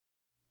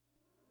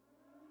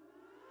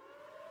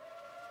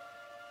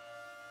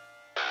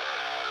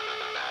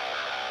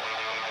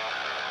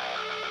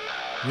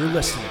You're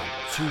listening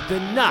to the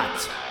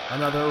Not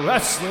Another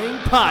Wrestling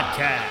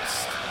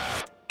Podcast.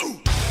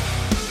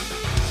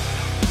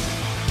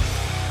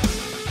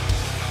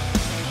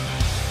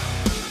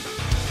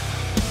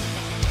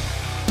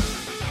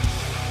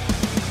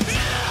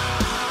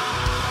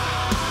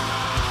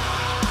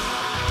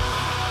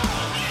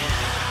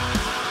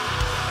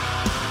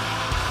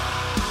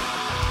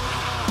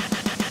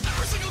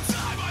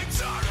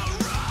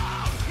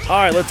 All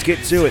right, let's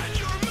get to it.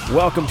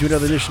 Welcome to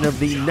another edition of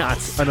the Not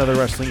Another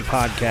Wrestling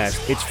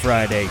Podcast. It's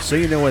Friday, so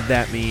you know what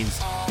that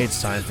means.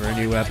 It's time for a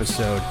new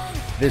episode.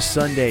 This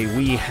Sunday,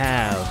 we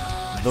have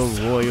the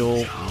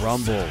Royal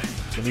Rumble.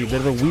 It's going to be a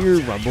bit of a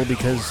weird Rumble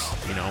because,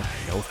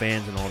 no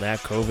fans and all that.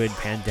 COVID,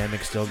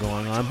 pandemic still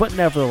going on. But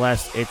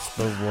nevertheless, it's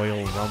the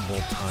Royal Rumble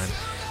time.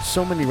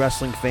 So many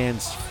wrestling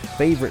fans'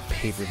 favorite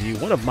pay-per-view.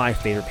 One of my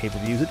favorite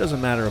pay-per-views. It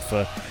doesn't matter if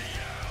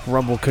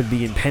Rumble could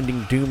be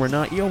impending doom or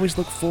not. You always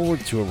look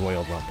forward to a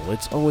Royal Rumble.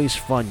 It's always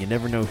fun. You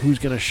never know who's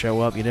going to show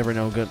up. You never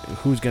know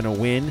who's going to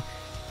win.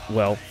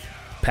 Well,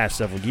 past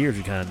several years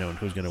we kind of known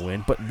who's going to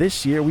win. But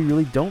this year we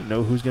really don't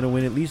know who's going to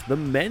win, at least the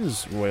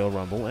men's Royal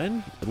Rumble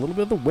and a little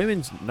bit of the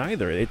women's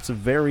neither. It's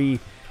very,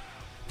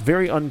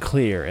 very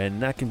unclear,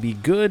 and that can be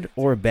good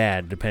or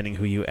bad depending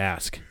who you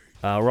ask.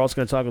 We're also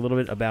going to talk a little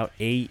bit about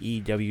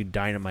AEW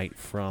Dynamite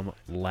from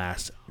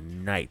last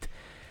night.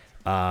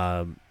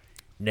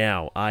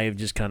 Now, I have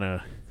just kind of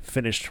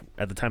finished,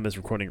 at the time of this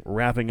recording,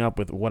 wrapping up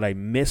with what I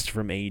missed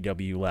from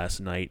AEW last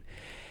night,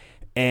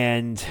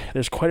 and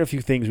there's quite a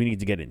few things we need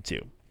to get into.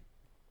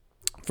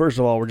 First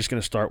of all, we're just going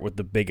to start with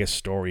the biggest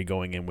story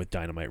going in with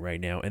Dynamite right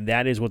now, and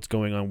that is what's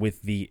going on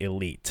with the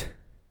Elite.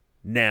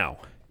 Now,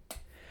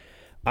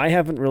 I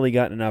haven't really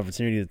gotten an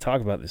opportunity to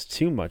talk about this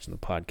too much in the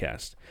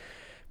podcast,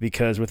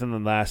 because within the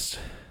last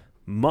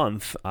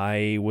month,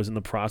 I was in the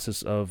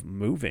process of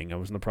moving. I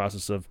was in the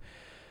process of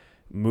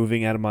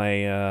moving out of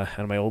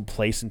my old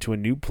place into a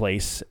new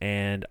place,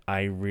 and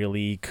I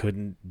really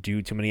couldn't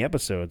do too many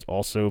episodes.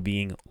 Also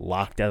being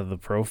locked out of the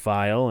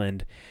profile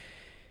and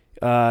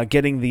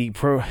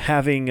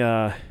having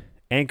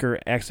Anchor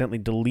accidentally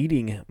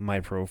deleting my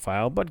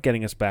profile, but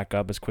getting us back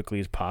up as quickly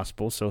as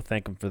possible. So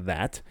thank him for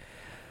that.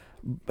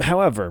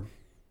 However,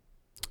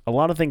 a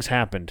lot of things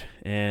happened,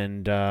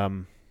 and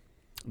the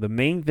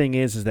main thing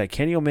is that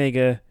Kenny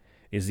Omega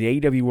is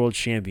the AEW World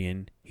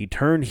Champion. He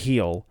turned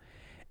heel,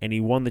 and he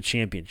won the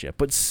championship.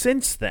 But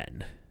since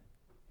then,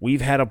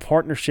 we've had a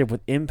partnership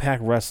with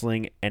Impact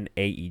Wrestling and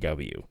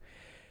AEW.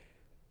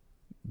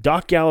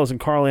 Doc Gallows and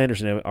Carl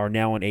Anderson are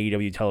now on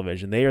AEW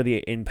television. They are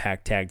the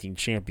Impact Tag Team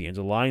Champions,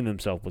 aligning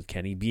themselves with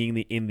Kenny, being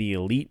in the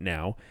Elite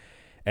now.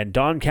 And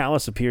Don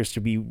Callis appears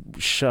to be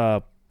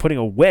putting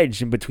a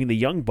wedge in between the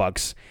Young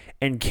Bucks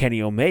and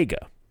Kenny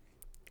Omega.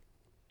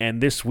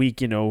 And this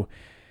week,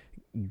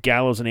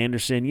 Gallows and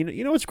Anderson,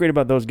 you know what's great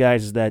about those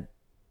guys is that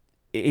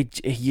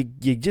you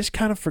just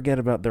kind of forget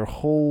about their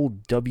whole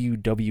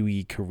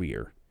WWE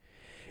career.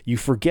 You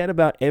forget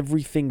about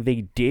everything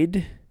they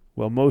did,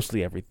 well,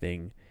 mostly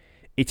everything.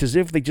 It's as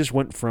if they just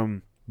went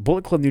from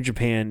Bullet Club New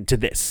Japan to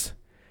this.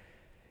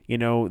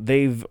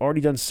 They've already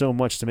done so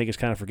much to make us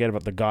kind of forget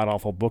about the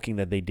god-awful booking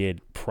that they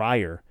did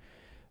prior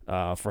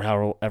for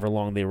however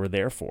long they were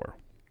there for.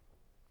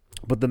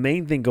 But the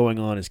main thing going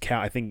on is,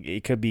 I think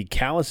it could be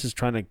Callis is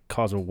trying to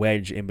cause a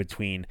wedge in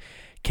between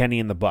Kenny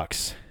and the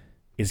Bucks.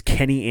 Is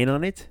Kenny in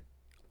on it?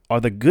 Are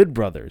the Good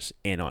Brothers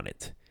in on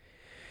it?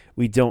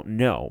 We don't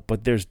know,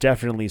 but there's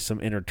definitely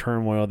some inner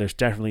turmoil. There's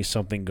definitely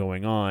something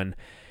going on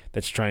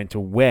that's trying to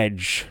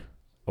wedge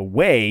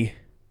away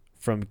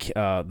from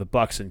the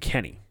Bucks and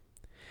Kenny.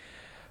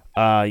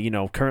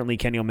 Currently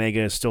Kenny Omega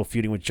is still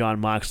feuding with Jon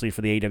Moxley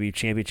for the AEW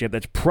Championship.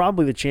 That's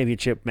probably the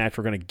championship match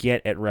we're going to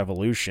get at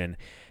Revolution.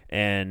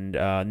 And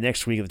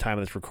next week, at the time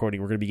of this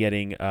recording, we're going to be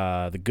getting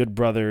the Good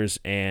Brothers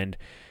and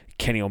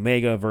Kenny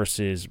Omega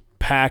versus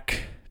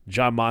Pac,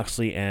 Jon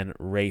Moxley, and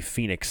Rey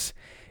Fenix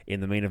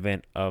in the main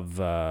event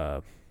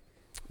of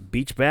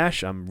Beach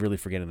Bash. I'm really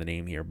forgetting the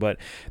name here, but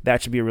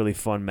that should be a really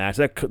fun match.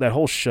 That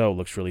whole show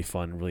looks really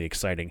fun, really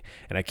exciting,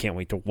 and I can't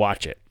wait to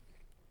watch it.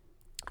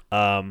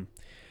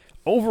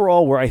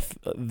 Overall,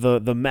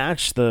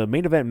 the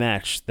main event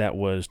match that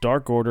was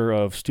Dark Order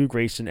of Stu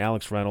Grayson,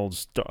 Alex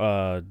Reynolds,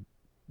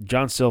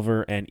 John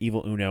Silver, and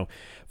Evil Uno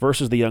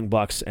versus the Young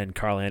Bucks and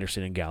Carl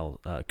Anderson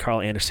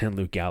and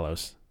Luke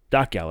Gallows.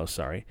 Doc Gallows,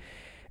 sorry.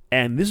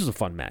 And this was a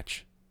fun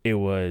match. It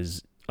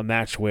was a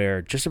match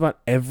where just about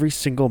every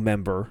single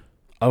member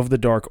of the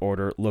Dark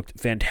Order looked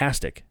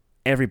fantastic.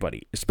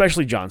 Everybody,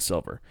 especially John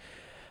Silver.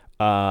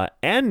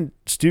 And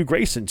Stu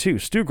Grayson, too.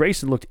 Stu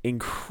Grayson looked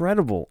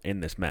incredible in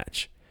this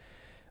match.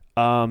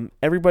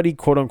 Everybody,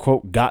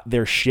 quote-unquote, got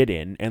their shit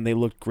in, and they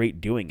looked great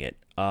doing it.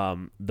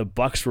 The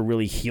Bucks were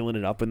really healing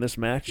it up in this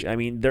match. I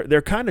mean,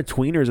 they're kind of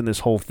tweeners in this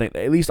whole thing,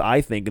 at least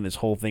I think, in this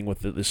whole thing with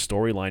this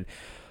storyline.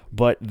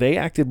 But they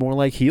acted more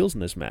like heels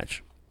in this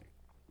match.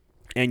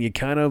 And you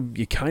kind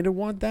of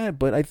want that,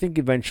 but I think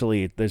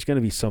eventually there's going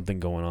to be something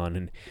going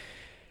on.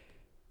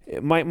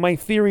 And my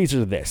theories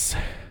are this.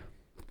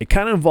 It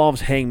kind of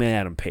involves Hangman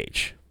Adam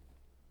Page.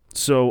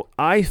 So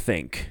I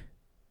think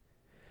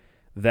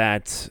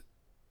that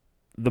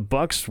the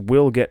Bucks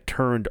will get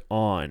turned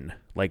on.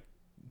 Like,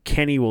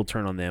 Kenny will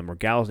turn on them, or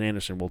Gallows and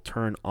Anderson will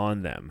turn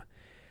on them,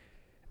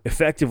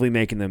 effectively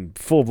making them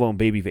full-blown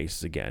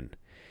babyfaces again.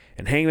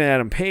 And Hangman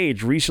Adam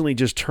Page recently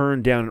just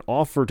turned down an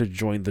offer to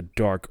join the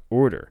Dark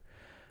Order.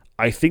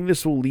 I think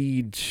this will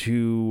lead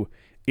to,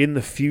 in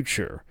the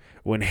future,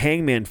 when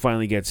Hangman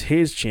finally gets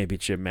his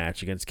championship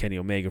match against Kenny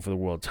Omega for the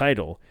world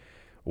title,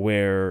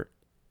 where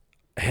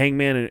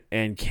Hangman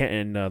and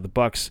the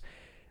Bucks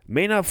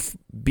may not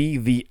be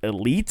the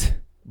elite,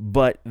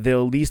 but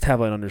they'll at least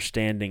have an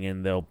understanding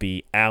and they'll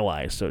be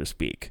allies, so to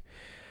speak.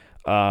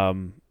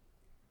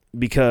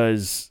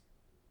 Because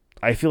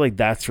I feel like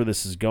that's where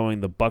this is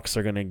going. The Bucks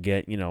are going to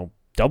get,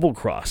 double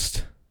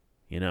crossed,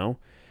 thrown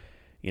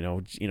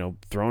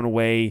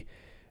away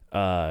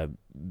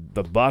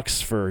the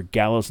Bucks for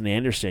Gallows and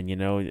Anderson, I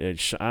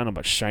don't know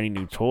about shiny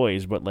new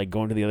toys, but like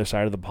going to the other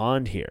side of the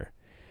pond here.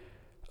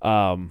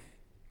 But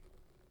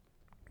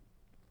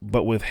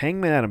with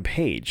Hangman Adam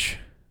Page,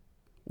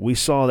 we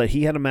saw that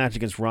he had a match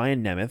against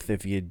Ryan Nemeth.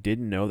 If you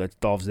didn't know, that's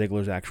Dolph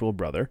Ziggler's actual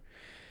brother.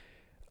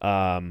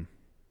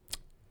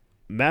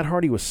 Matt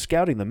Hardy was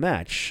scouting the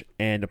match,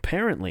 and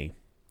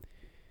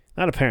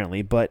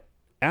but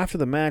after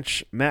the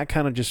match, Matt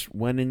kind of just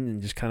went in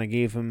and just kind of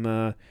gave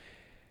him,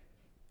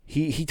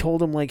 he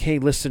told him, like, hey,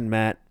 listen,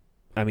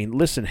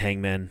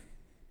 Hangman,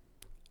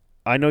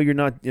 I know you're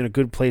not in a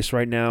good place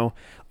right now.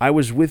 I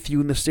was with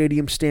you in the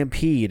Stadium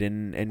Stampede,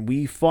 and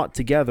we fought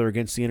together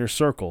against the Inner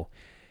Circle,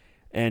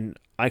 and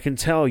I can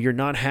tell you're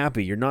not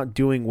happy. You're not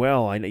doing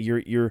well.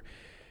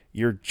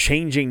 You're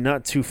changing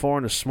not too far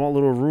in a small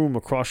little room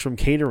across from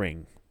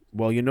catering.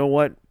 Well, you know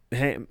what,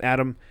 hey,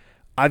 Adam,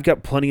 I've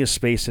got plenty of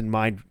space in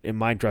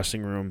my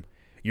dressing room.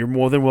 You're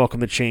more than welcome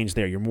to change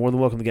there. You're more than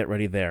welcome to get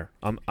ready there.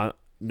 I'm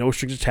no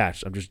strings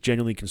attached. I'm just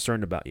genuinely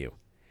concerned about you.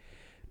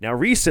 Now,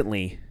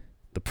 recently,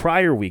 the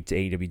prior week to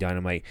AEW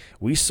Dynamite,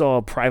 we saw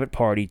a Private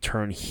Party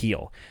turn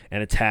heel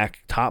and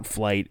attack Top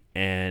Flight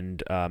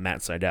and Matt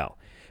Sydal.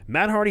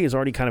 Matt Hardy has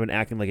already kind of been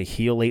acting like a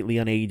heel lately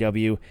on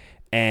AEW,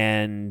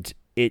 and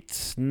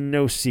it's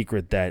no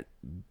secret that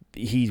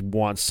he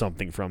wants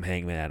something from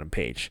Hangman Adam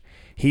Page.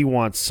 He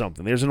wants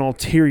something. There's an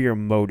ulterior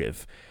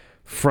motive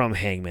from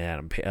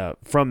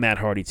from Matt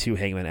Hardy to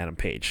Hangman Adam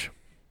Page.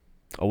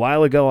 A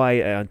while ago,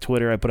 on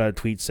Twitter, I put out a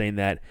tweet saying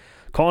that,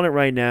 calling it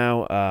right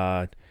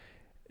now,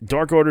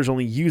 Dark Order's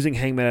only using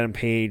Hangman Adam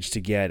Page to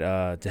get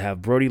to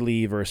have Brody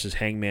Lee versus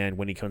Hangman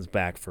when he comes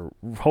back for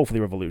hopefully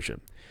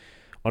Revolution.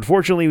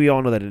 Unfortunately, we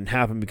all know that didn't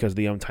happen because of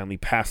the untimely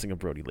passing of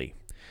Brody Lee.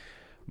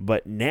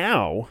 But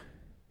now,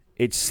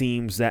 it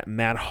seems that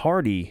Matt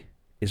Hardy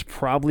is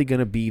probably going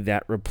to be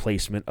that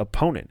replacement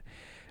opponent.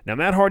 Now,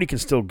 Matt Hardy can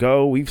still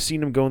go. We've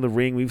seen him go in the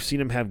ring. We've seen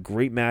him have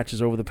great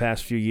matches over the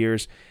past few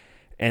years.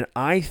 And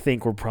I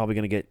think we're probably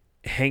going to get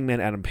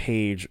Hangman Adam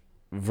Page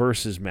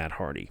versus Matt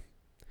Hardy.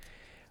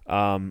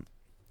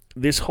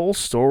 This whole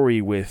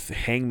story with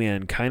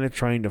Hangman kind of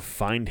trying to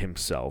find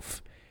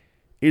himself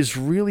is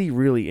really,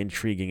 really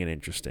intriguing and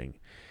interesting.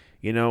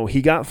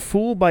 He got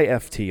fooled by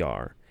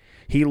FTR.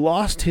 He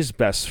lost his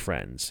best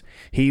friends.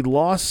 He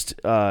lost,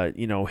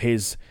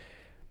 his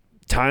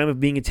time of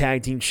being the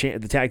tag team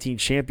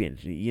champion.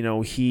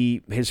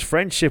 His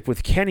friendship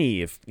with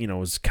Kenny,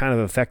 was kind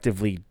of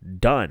effectively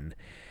done.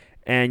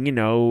 And,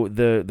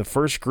 the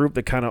first group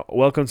that kind of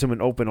welcomes him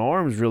in open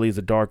arms really is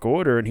the Dark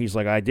Order. And he's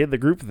like, I did the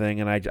group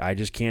thing, and I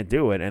just can't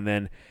do it. And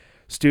then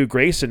Stu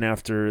Grayson,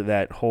 after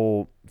that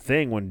whole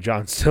thing, when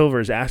John Silver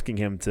is asking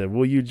him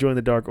will you join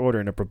the Dark Order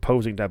in a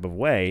proposing type of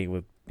way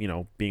with,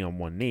 being on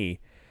one knee,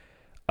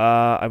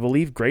 I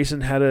believe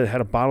Grayson had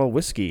a bottle of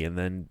whiskey, and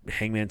then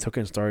Hangman took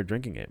it and started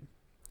drinking it.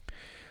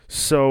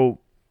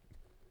 So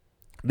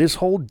this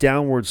whole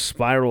downward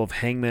spiral of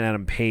Hangman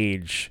Adam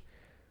Page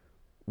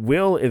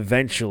will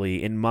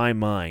eventually, in my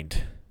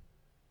mind,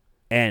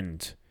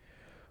 end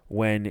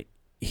when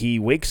he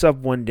wakes up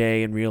one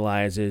day and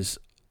realizes,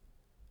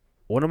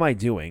 what am I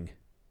doing?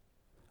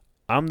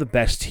 I'm the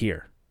best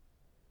here.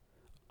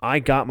 I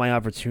got my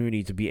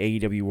opportunity to be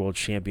AEW World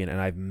Champion,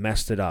 and I've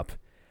messed it up.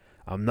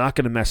 I'm not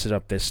going to mess it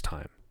up this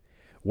time.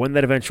 When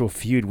that eventual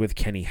feud with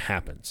Kenny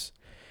happens.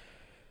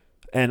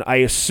 And I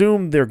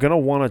assume they're going to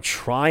want to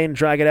try and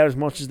drag it out as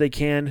much as they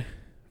can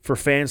for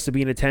fans to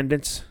be in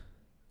attendance.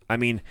 I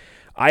mean,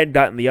 I had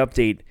gotten the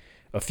update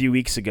a few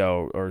weeks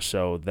ago or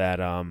so that,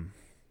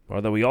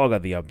 although we all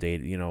got the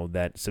update,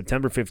 that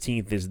September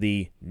 15th is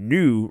the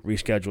new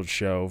rescheduled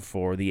show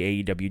for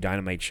the AEW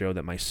Dynamite show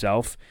that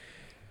myself,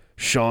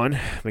 Sean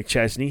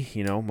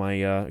McChesney, my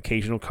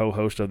occasional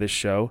co-host of this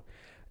show,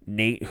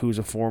 Nate, who's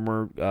a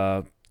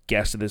former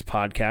guest of this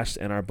podcast,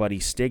 and our buddy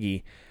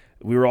Stiggy,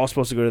 we were all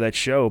supposed to go to that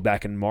show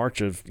back in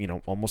March of,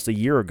 almost a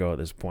year ago at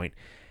this point.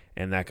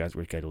 And that got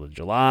rescheduled in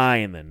July,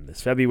 and then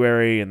this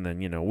February, and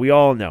then, we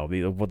all know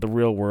what the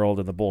real world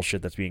and the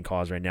bullshit that's being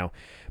caused right now.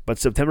 But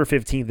September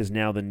 15th is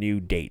now the new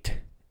date.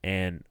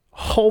 And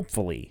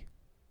hopefully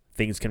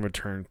things can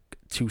return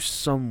to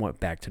somewhat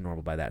back to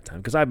normal by that time.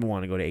 Because I've been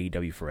wanting to go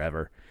to AEW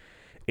forever.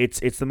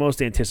 It's the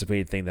most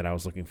anticipated thing that I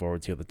was looking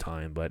forward to at the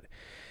time. But,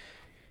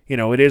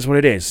 it is what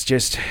it is.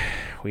 Just,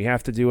 we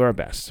have to do our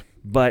best.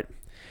 But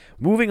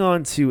moving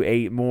on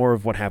to more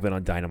of what happened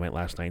on Dynamite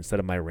last night instead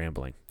of my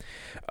rambling.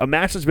 A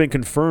match that's been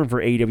confirmed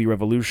for AEW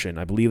Revolution,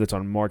 I believe it's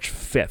on March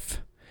 5th,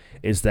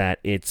 is that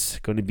it's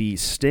going to be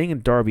Sting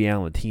and Darby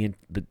Allin,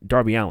 the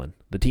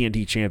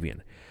TNT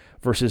champion,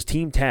 versus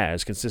Team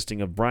Taz,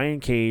 consisting of Brian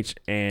Cage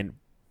and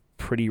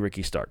Pretty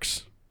Ricky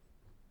Starks.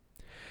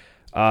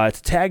 It's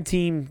a tag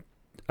team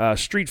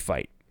street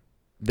fight.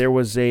 There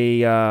was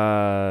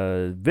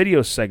a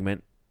video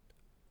segment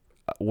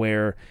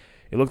where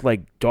it looked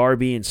like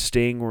Darby and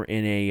Sting were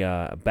in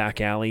a back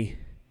alley.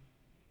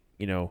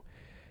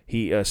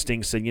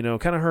 Sting said,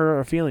 kind of hurt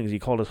our feelings. He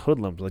called us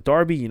hoodlums. Like,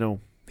 Darby,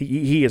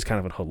 he is kind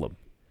of a hoodlum.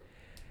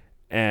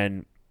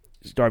 And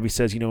Darby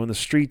says, in the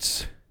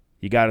streets,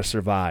 you got to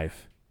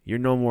survive. You're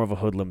no more of a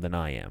hoodlum than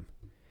I am.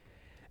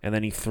 And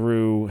then he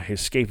threw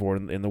his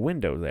skateboard in the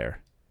window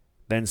there.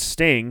 Then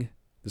Sting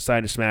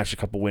decided to smash a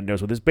couple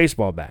windows with his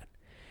baseball bat.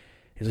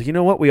 He's like, you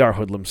know what? We are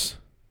hoodlums.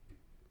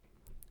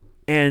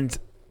 And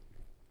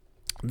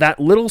that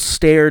little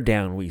stare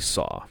down we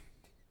saw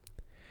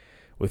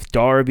with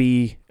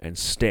Darby and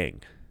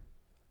Sting,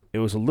 it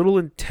was a little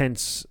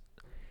intense,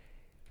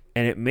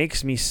 and it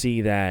makes me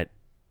see that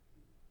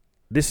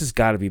this has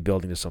got to be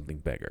building to something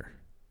bigger.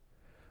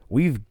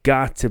 We've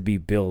got to be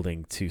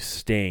building to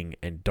Sting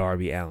and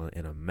Darby Allin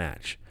in a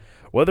match.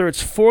 Whether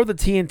it's for the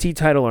TNT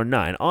title or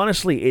not, and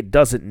honestly, it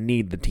doesn't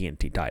need the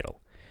TNT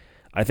title.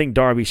 I think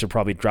Darby should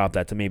probably drop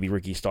that to maybe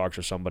Ricky Starks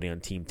or somebody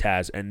on Team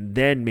Taz, and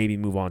then maybe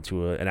move on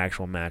to an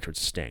actual match with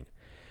Sting.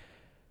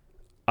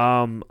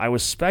 I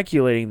was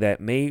speculating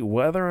that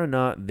whether or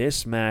not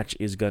this match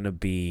is going to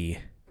be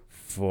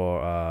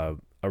for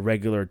a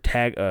regular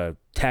regular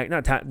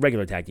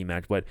tag team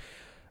match, but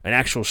an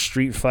actual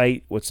street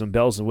fight with some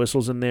bells and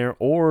whistles in there,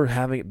 or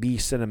having it be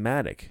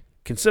cinematic.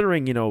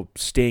 Considering,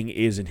 Sting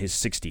is in his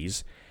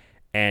 60s,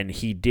 and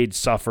he did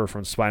suffer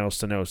from spinal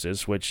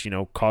stenosis, which,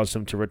 caused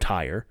him to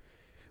retire,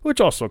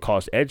 which also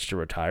caused Edge to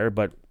retire,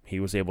 but he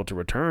was able to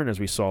return, as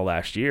we saw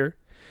last year.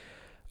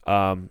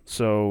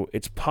 So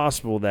it's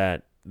possible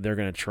that they're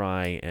going to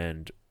try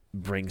and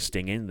bring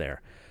Sting in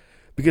there.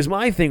 Because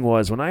my thing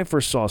was, when I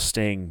first saw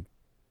Sting,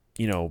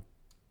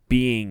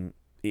 being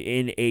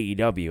in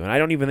AEW, and I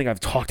don't even think I've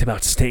talked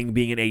about Sting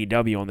being in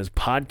AEW on this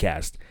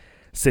podcast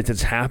since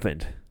it's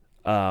happened.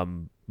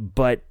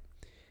 But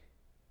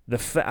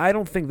I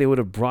don't think they would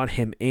have brought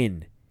him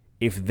in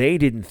if they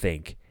didn't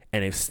think,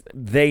 and if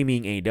they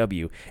meaning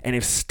AEW, and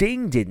if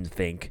Sting didn't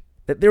think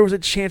that there was a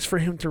chance for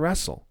him to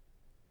wrestle.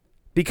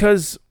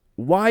 Because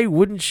why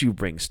wouldn't you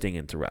bring Sting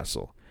in to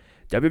wrestle?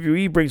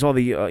 WWE brings all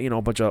the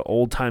a bunch of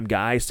old time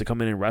guys to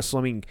come in and wrestle.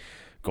 I mean,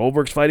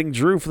 Goldberg's fighting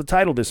Drew for the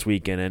title this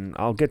weekend, and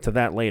I'll get to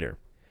that later.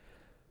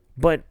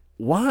 But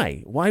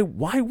why?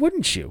 Why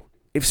wouldn't you?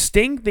 If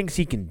Sting thinks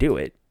he can do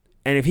it,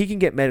 and if he can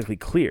get medically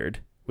cleared,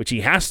 which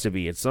he has to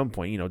be at some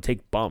point,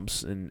 take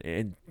bumps,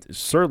 and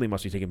certainly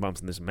must be taking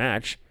bumps in this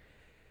match,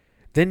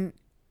 then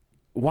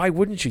why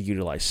wouldn't you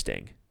utilize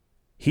Sting?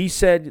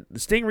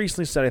 Sting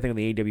recently said, I think on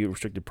the AEW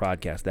Restricted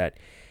podcast, that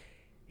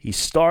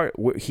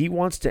he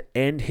wants to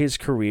end his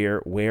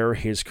career where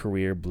his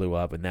career blew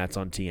up, and that's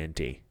on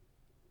TNT.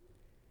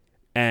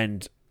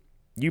 And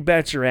you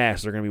bet your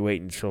ass they're going to be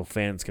waiting until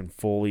fans can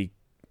fully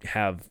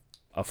have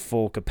a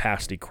full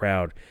capacity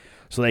crowd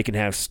so they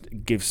can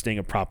give Sting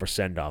a proper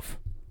send-off,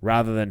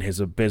 rather than his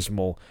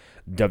abysmal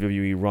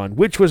WWE run,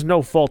 which was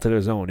no fault of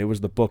his own. It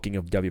was the booking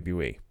of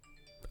WWE.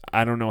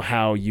 I don't know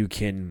how you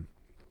can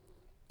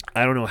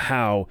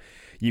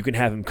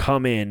have him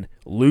come in,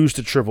 lose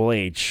to Triple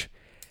H,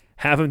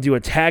 have him do a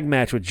tag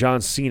match with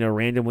John Cena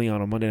randomly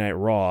on a Monday Night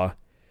Raw,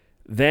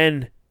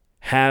 then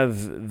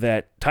have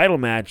that title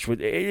match.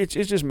 It's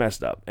just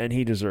messed up, and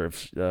he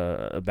deserves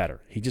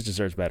better. He just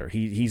deserves better.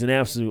 He's an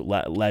absolute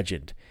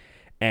legend,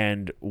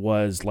 and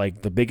was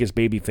like the biggest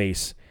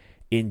babyface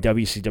in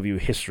WCW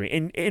history,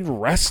 in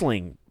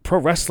wrestling, pro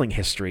wrestling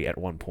history at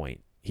one point.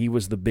 He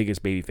was the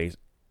biggest babyface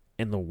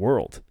in the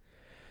world.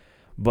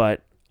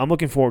 But I'm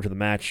looking forward to the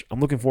match. I'm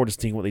looking forward to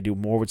seeing what they do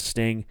more with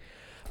Sting.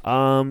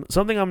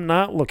 Something I'm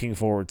not looking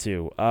forward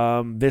to,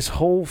 this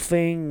whole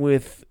thing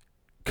with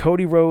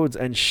Cody Rhodes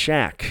and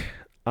Shaq.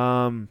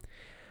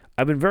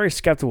 I've been very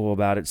skeptical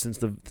about it since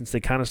they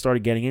kind of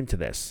started getting into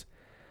this.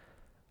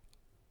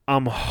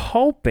 I'm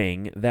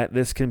hoping that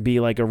this can be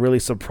like a really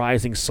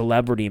surprising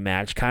celebrity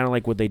match, kind of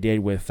like what they did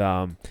with,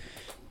 I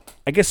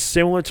guess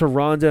similar to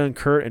Ronda and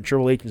Kurt and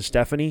Triple H and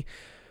Stephanie,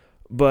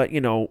 but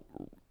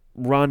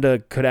Ronda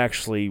could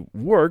actually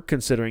work,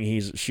 considering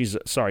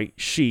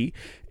she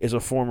is a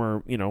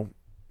former,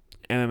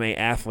 MMA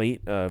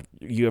athlete,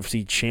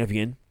 UFC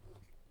champion,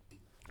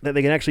 that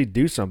they can actually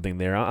do something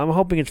there. I'm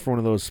hoping it's for one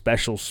of those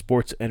special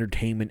sports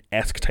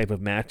entertainment-esque type of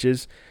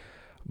matches,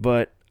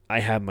 but I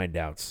have my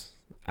doubts.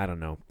 I don't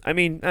know. I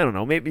don't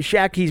know. Maybe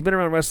Shaq, he's been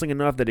around wrestling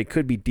enough that it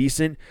could be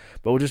decent,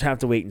 but we'll just have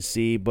to wait and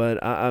see. But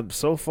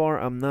so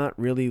far, I'm not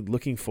really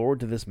looking forward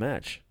to this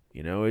match.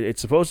 It was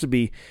supposed to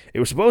be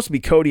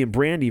Cody and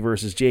Brandi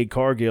versus Jade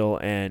Cargill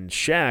and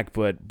Shaq,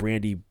 but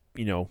Brandi,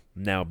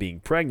 now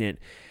being pregnant,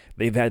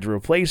 they've had to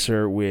replace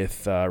her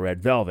with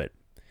Red Velvet.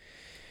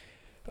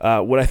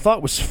 What I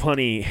thought was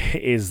funny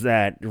is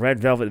that Red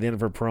Velvet at the end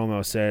of her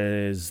promo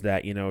says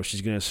that, you know,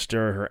 she's going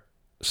to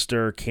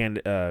stir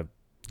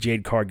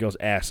Jade Cargill's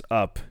ass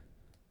up,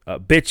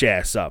 bitch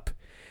ass up.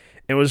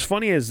 And what's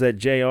funny is that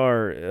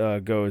JR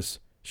goes,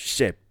 she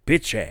said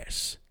bitch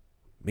ass,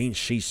 means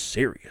she's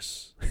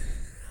serious.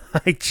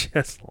 I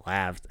just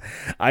laughed.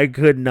 I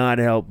could not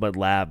help but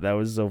laugh. That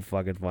was so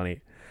fucking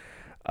funny.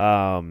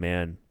 Oh,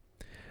 man.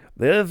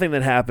 The other thing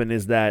that happened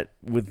is that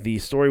with the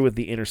story with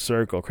the Inner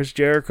Circle, Chris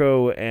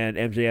Jericho and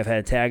MJF had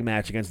a tag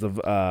match against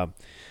the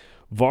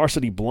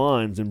Varsity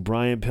Blondes and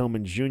Brian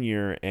Pillman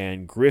Jr.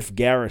 and Griff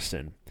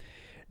Garrison.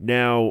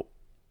 Now,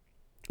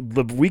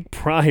 the week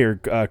prior,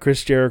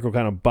 Chris Jericho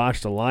kind of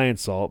botched a lion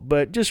salt,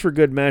 but just for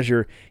good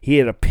measure, he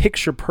had a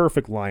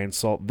picture-perfect lion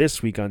salt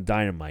this week on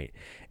Dynamite,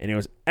 and it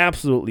was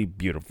absolutely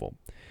beautiful.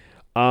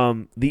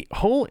 The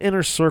whole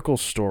Inner Circle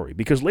story,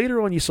 because later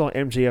on you saw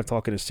MJF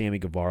talking to Sammy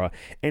Guevara,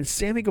 and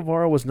Sammy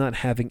Guevara was not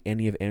having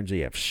any of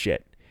MJF's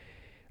shit.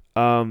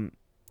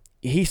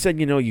 He said,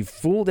 you know, you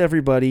fooled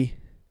everybody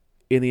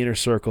in the Inner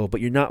Circle, but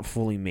you're not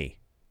fooling me.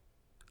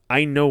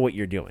 I know what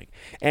you're doing.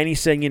 And he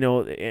said, you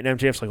know, and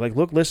MJF's like,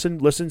 look,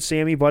 listen,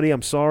 Sammy, buddy,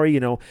 I'm sorry,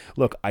 you know,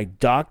 look, I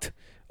docked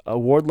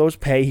Wardlow's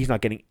pay. He's not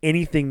getting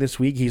anything this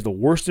week. He's the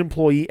worst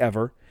employee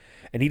ever.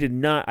 And I did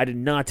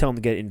not tell him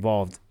to get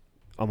involved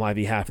on my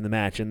behalf in the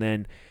match. And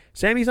then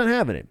Sammy's not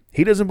having it.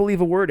 He doesn't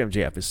believe a word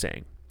MJF is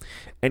saying.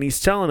 And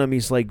he's telling him,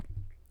 he's like,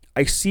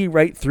 I see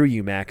right through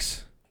you,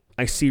 Max.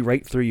 I see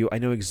right through you. I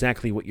know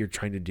exactly what you're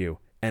trying to do.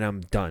 And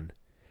I'm done.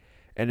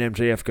 And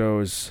MJF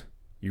goes,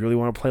 you really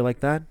want to play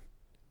like that?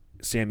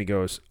 Sammy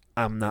goes,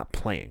 I'm not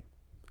playing.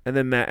 And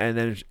then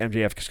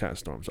MJF just kind of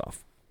storms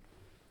off.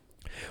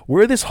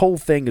 Where this whole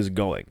thing is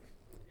going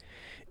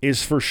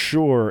is for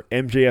sure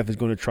MJF is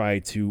going to try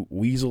to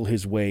weasel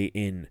his way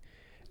in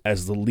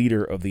as the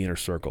leader of the Inner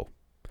Circle.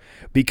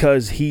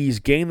 Because he's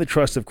gained the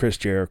trust of Chris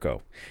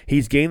Jericho.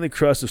 He's gained the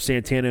trust of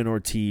Santana and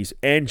Ortiz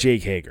and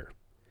Jake Hager.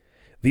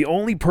 The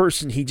only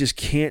person he just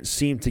can't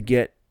seem to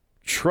get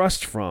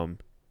trust from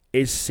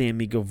is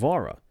Sammy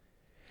Guevara.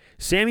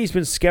 Sammy's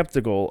been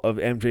skeptical of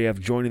MJF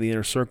joining the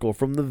Inner Circle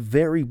from the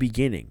very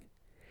beginning.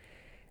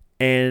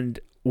 And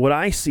what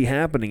I see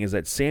happening is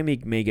that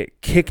Sammy may get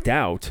kicked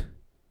out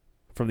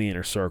from the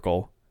Inner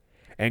Circle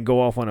and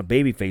go off on a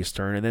babyface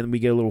turn, and then we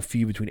get a little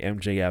feud between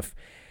MJF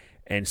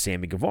and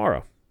Sammy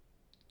Guevara.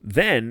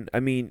 Then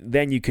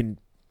you can,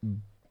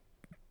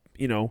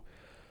 you know,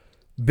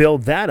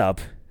 build that up,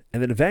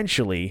 and then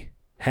eventually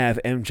have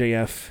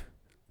MJF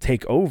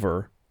take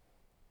over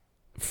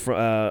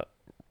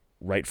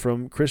right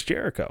from Chris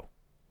Jericho.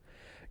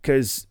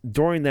 Because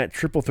during that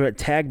triple threat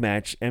tag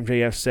match,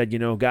 MJF said, you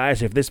know,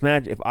 guys,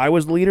 if I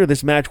was the leader,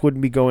 this match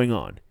wouldn't be going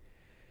on.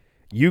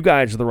 You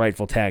guys are the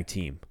rightful tag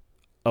team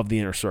of the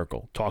Inner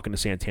Circle, talking to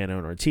Santana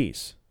and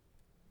Ortiz.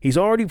 He's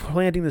already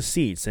planting the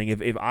seed, saying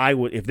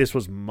if this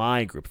was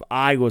my group, if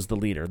I was the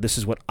leader, this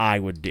is what I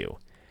would do.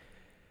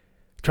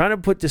 Trying to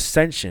put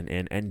dissension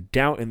and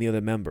doubt in the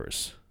other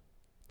members.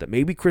 That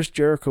maybe Chris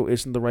Jericho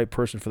isn't the right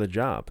person for the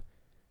job.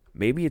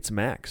 Maybe it's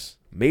Max.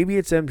 Maybe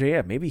it's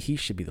MJF. Maybe he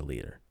should be the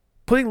leader.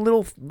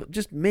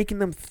 Just making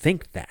them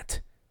think that.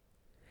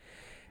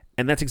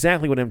 And that's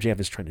exactly what MJF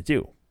is trying to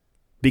do.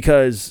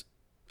 Because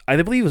I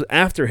believe it was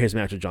after his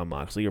match with Jon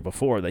Moxley or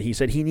before that he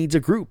said he needs a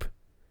group.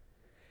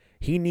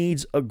 He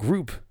needs a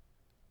group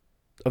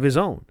of his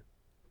own.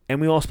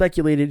 And we all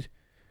speculated,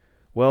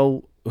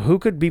 well, who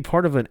could be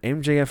part of an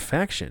MJF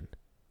faction?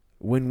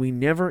 When we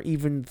never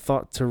even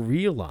thought to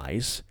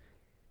realize,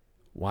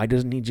 why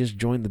doesn't he just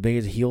join the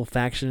Beta heel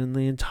faction in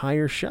the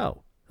entire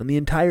show? And the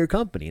entire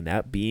company, and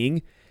that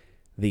being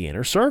the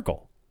Inner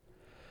Circle.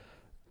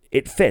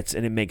 It fits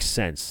and it makes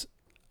sense.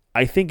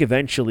 I think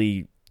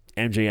eventually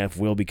MJF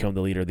will become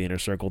the leader of the Inner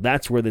Circle.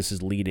 That's where this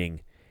is leading.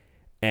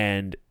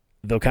 And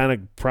they'll kind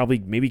of probably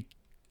maybe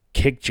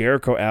kick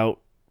Jericho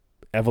out,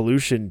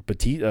 Evolution,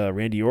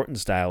 Randy Orton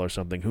style or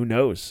something. Who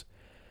knows?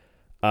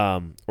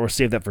 Or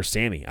save that for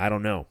Sammy. I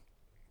don't know.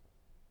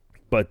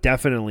 But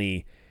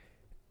definitely,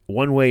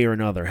 one way or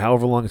another,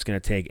 however long it's going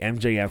to take,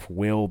 MJF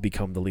will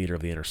become the leader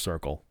of the Inner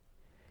Circle.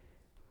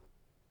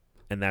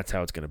 And that's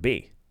how it's going to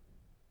be.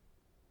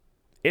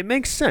 It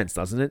makes sense,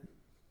 doesn't it?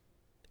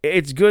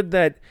 It's good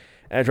that,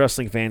 as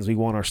wrestling fans, we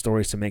want our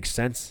stories to make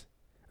sense.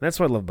 And that's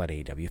what I love about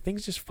AEW.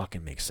 Things just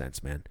fucking make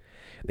sense, man.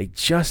 They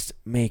just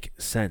make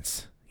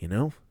sense, you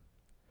know?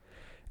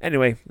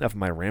 Anyway, enough of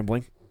my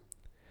rambling.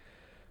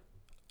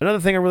 Another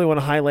thing I really want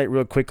to highlight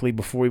real quickly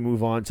before we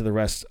move on to the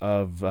rest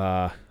of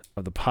the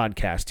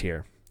podcast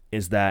here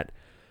is that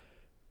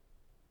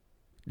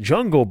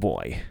Jungle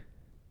Boy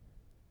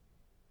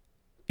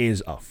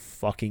is a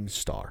fucking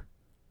star.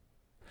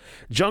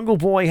 Jungle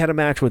Boy had a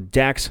match with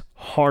Dax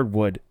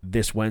Hardwood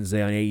this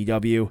Wednesday on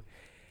AEW,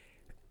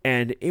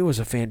 and it was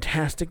a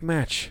fantastic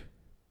match.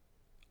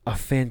 A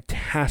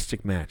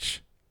fantastic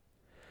match.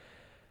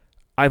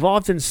 I've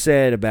often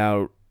said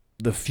about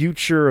the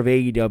future of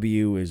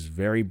AEW is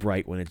very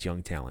bright when it's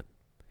young talent.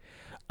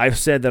 I've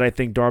said that I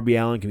think Darby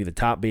Allin can be the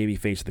top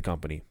babyface of the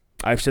company.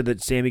 I've said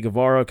that Sammy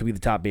Guevara can be the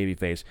top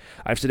babyface.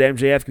 I've said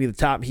MJF can be the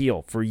top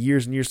heel for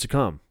years and years to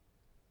come.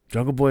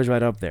 Jungle Boy is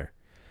right up there.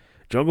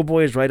 Jungle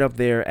Boy is right up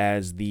there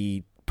as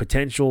the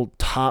potential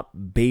top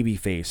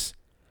babyface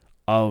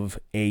of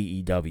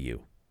AEW.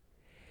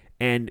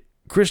 And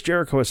Chris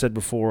Jericho has said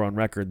before on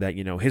record that,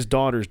 his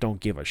daughters don't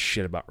give a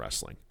shit about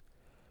wrestling.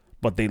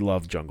 But they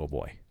love Jungle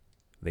Boy.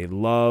 They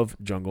love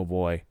Jungle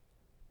Boy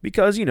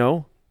because,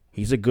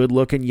 he's a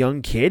good-looking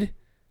young kid.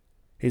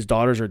 His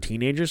daughters are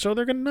teenagers, so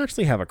they're going to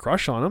naturally have a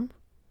crush on him.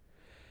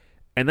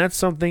 And that's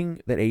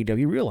something that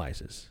AEW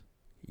realizes.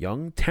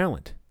 Young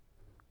talent.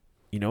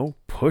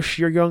 Push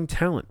your young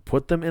talent.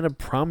 Put them in a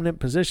prominent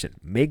position.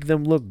 Make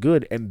them look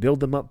good and build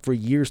them up for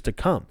years to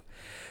come.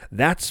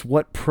 That's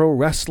what pro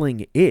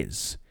wrestling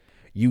is.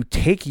 You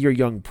take your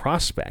young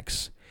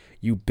prospects,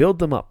 you build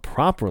them up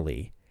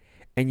properly,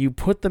 and you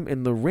put them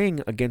in the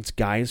ring against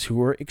guys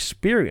who are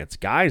experienced.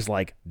 Guys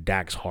like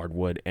Dax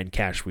Hardwood and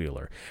Cash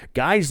Wheeler.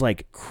 Guys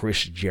like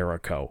Chris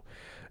Jericho.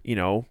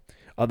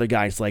 Other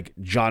guys like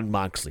Jon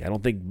Moxley. I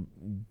don't think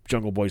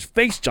Jungle Boy's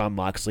faced Jon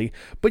Moxley,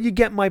 but you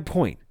get my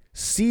point.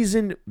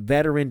 Seasoned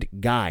veteran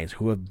guys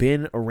who have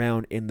been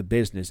around in the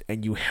business,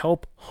 and you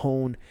help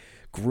hone,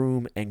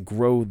 groom, and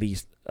grow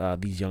these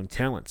young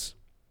talents.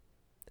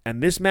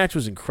 And this match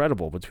was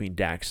incredible between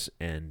Dax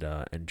and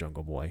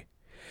Jungle Boy,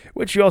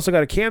 which you also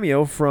got a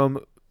cameo from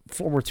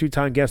former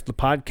two-time guest of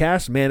the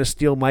podcast, Man of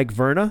Steel Mike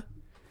Verna.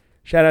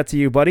 Shout out to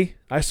you, buddy.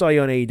 I saw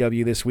you on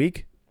AEW this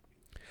week.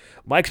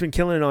 Mike's been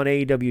killing it on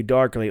AEW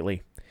Dark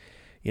lately.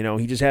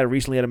 He just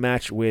recently had a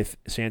match with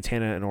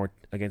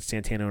against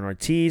Santana and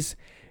Ortiz.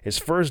 His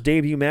first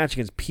debut match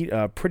against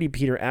Pretty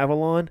Peter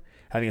Avalon,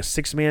 having a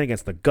 6-man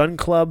against the Gun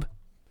Club.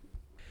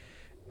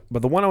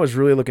 But the one I was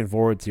really looking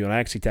forward to, and I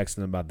actually texted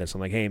him about this.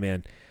 I'm like, hey,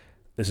 man,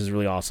 this is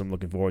really awesome.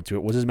 Looking forward to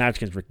it. Was his match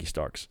against Ricky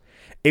Starks.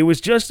 It was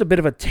just a bit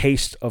of a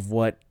taste of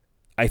what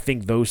I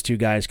think those two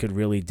guys could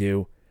really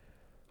do.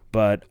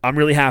 But I'm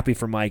really happy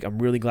for Mike. I'm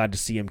really glad to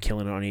see him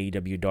killing it on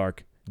AEW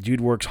Dark.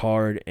 Dude works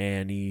hard,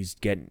 and he's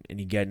getting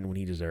what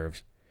he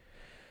deserves.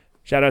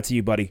 Shout out to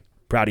you, buddy.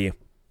 Proud of you.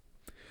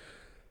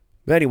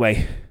 But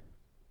anyway,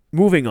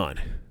 moving on.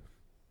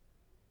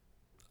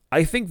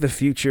 I think the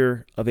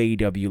future of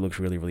AEW looks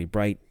really, really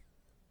bright.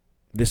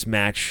 This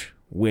match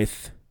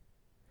with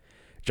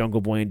Jungle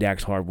Boy and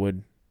Dax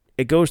Hardwood,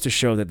 it goes to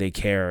show that they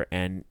care,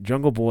 and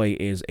Jungle Boy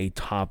is a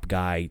top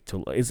guy.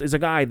 Is a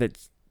guy that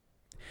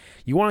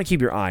you want to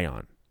keep your eye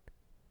on,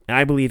 and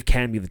I believe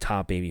can be the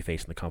top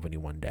babyface in the company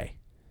one day.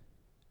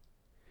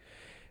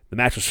 The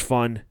match was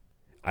fun.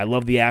 I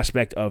love the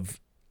aspect of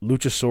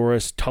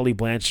Luchasaurus, Tully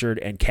Blanchard,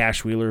 and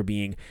Cash Wheeler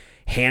being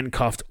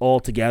handcuffed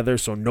all together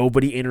so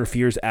nobody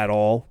interferes at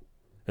all,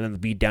 and then the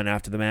beat down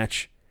after the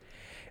match.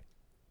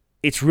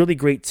 It's really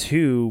great,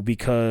 too,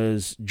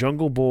 because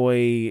Jungle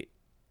Boy,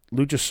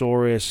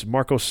 Luchasaurus,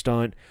 Marco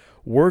Stunt,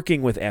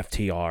 working with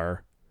FTR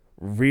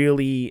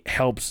really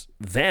helps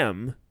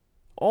them,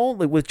 all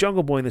with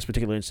Jungle Boy in this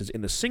particular instance, in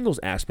the singles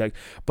aspect,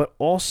 but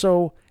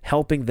also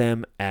helping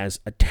them as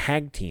a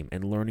tag team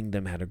and learning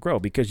them how to grow.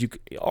 Because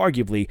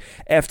arguably,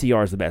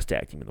 FTR is the best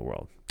tag team in the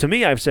world. To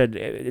me, it's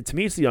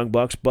the Young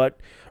Bucks,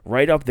 but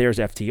right up there is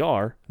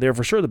FTR. They're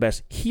for sure the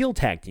best heel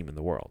tag team in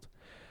the world.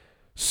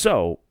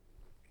 So,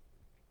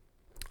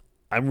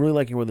 I'm really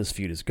liking where this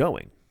feud is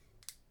going.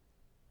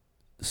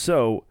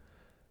 So,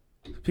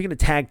 speaking of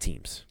tag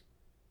teams,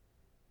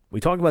 we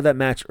talked about that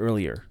match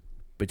earlier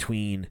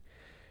between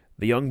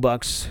the Young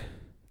Bucks,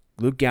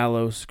 Luke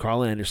Gallows,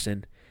 Carl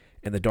Anderson,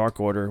 and the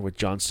Dark Order with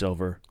John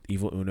Silver,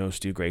 Evil Uno,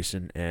 Stu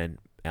Grayson, and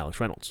Alex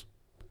Reynolds.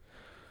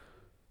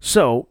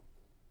 So,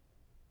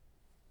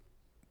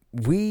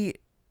 we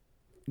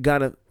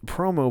got a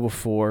promo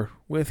before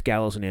with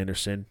Gallows and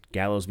Anderson,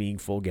 Gallows being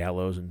full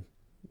Gallows and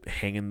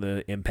hanging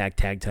the Impact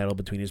Tag title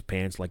between his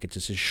pants like it's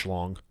just his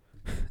schlong.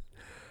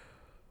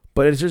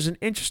 But there's an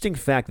interesting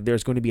fact that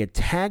there's going to be a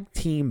tag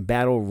team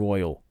battle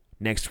royal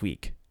next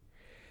week,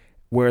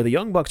 where the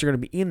Young Bucks are going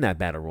to be in that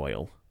battle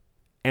royal,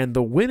 and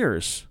the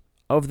winners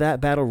of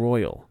that battle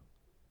royal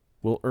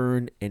will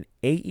earn an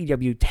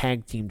AEW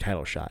tag team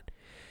title shot.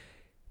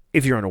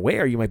 If you're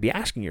unaware, you might be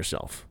asking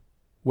yourself,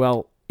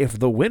 well, if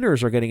the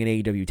winners are getting an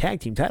AEW tag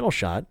team title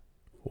shot,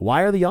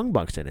 why are the Young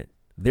Bucks in it?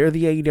 They're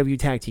the AEW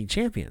tag team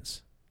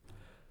champions.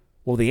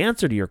 Well, the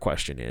answer to your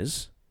question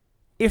is,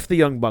 if the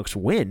Young Bucks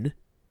win,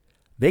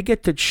 they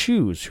get to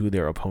choose who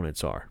their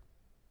opponents are.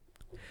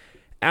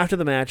 After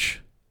the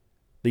match,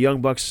 the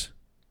Young Bucks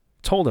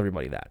told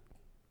everybody that,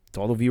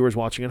 to all the viewers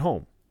watching at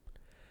home.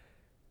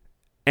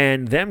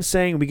 And them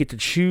saying we get to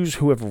choose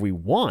whoever we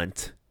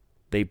want,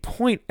 they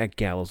point at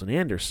Gallows and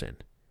Anderson,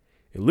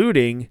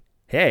 alluding,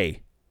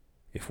 hey,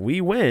 if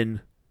we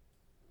win,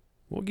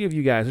 we'll give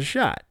you guys a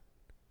shot.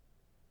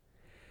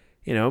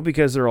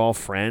 Because they're all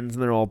friends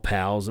and they're all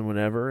pals and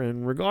whatever,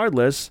 and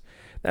regardless,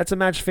 that's a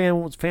match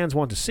fans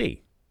want to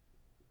see.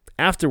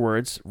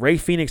 Afterwards, Rey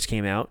Fenix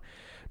came out,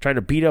 trying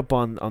to beat up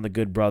on the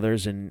Good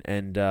Brothers and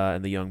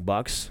the Young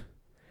Bucks.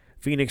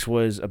 Phoenix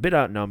was a bit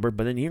outnumbered,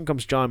 but then here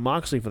comes Jon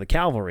Moxley for the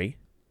Cavalry.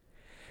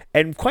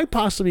 And quite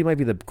possibly might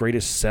be the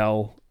greatest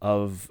sell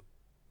of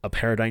a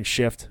paradigm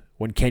shift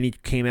when Kenny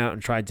came out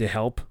and tried to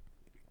help.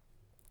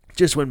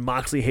 Just when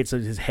Moxley hits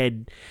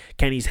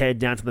Kenny's head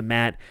down to the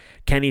mat,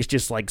 Kenny's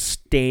just like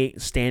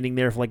standing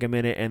there for like a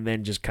minute, and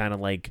then just kind of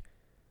like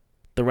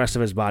the rest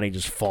of his body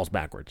just falls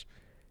backwards.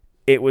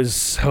 It was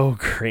so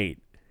great.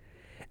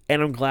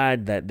 And I'm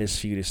glad that this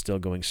feud is still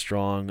going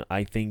strong.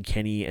 I think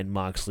Kenny and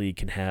Moxley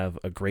can have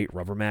a great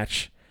rubber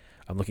match.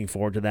 I'm looking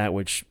forward to that,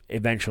 which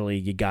eventually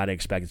you got to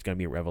expect it's going to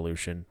be a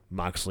Revolution.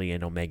 Moxley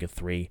and Omega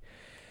 3.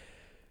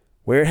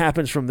 Where it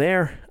happens from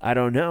there, I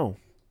don't know.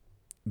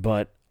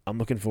 But I'm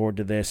looking forward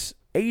to this.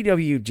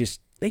 AEW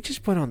just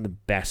put on the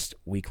best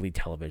weekly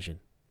television.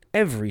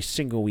 Every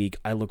single week,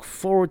 I look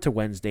forward to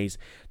Wednesdays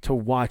to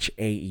watch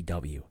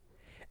AEW.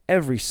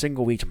 Every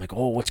single week, I'm like,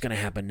 oh, what's going to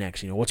happen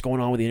next? What's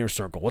going on with the Inner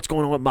Circle? What's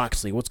going on with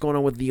Moxley? What's going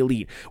on with the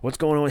Elite? What's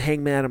going on with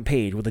Hangman Adam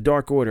Page, with the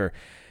Dark Order?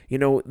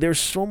 There's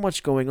so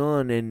much going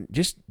on, and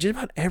just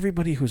about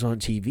everybody who's on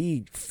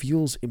TV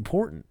feels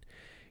important.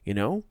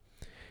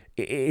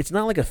 It's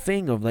not like a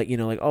thing of like,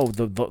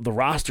 the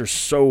roster's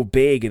so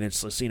big and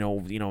it's just,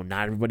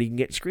 not everybody can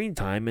get screen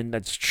time, and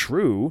that's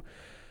true.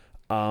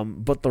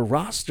 But the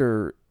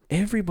roster,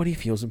 everybody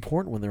feels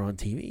important when they're on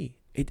TV.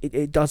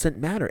 It doesn't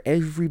matter.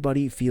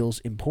 Everybody feels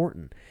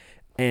important.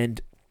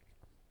 And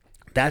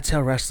that's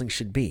how wrestling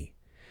should be.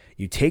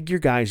 You take your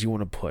guys you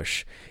want to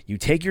push. You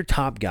take your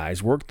top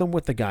guys, work them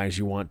with the guys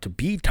you want to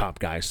be top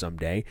guys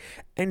someday,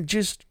 and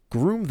just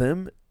groom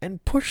them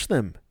and push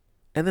them.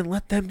 And then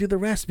let them do the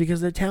rest because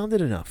they're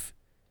talented enough.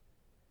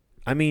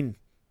 I mean,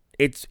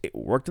 it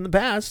worked in the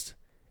past.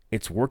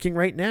 It's working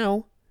right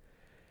now.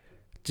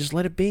 Just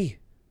let it be.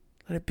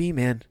 Let it be,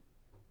 man.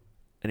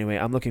 Anyway,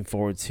 I'm looking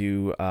forward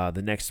to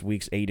the next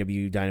week's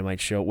AEW Dynamite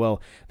show. Well,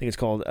 I think it's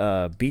called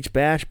Beach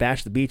Bash,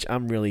 Bash the Beach.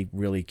 I'm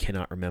really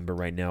cannot remember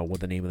right now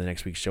what the name of the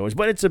next week's show is,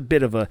 but it's a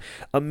bit of a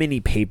mini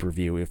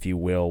pay-per-view, if you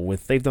will.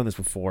 They've done this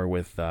before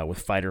with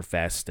Fyter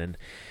Fest and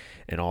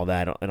all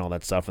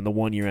that stuff, and the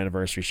 1-year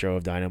anniversary show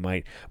of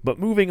Dynamite. But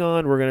moving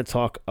on, we're going to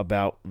talk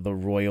about the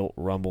Royal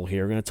Rumble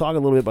here. We're going to talk a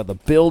little bit about the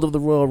build of the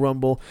Royal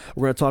Rumble.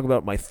 We're going to talk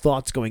about my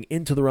thoughts going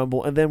into the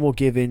Rumble, and then we'll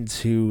get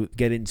into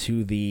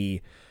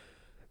the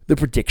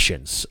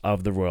predictions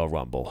of the Royal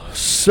Rumble.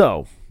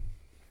 So,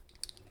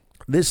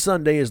 this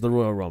Sunday is the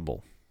Royal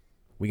Rumble.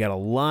 We got a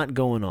lot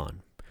going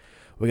on.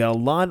 We got a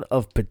lot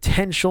of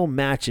potential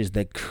matches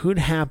that could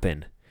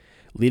happen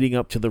leading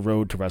up to the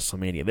road to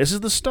WrestleMania. This is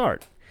the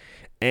start.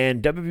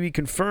 And WWE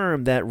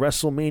confirmed that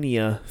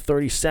WrestleMania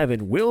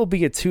 37 will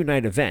be a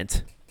 2-night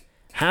event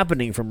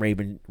happening from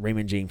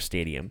Raymond James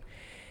Stadium.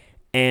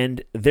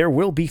 And there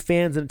will be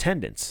fans in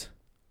attendance.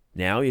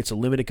 Now, it's a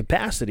limited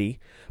capacity,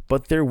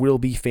 but there will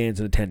be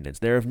fans in attendance.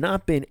 There have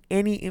not been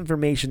any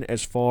information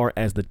as far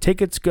as the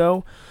tickets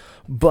go,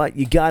 but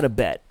you got to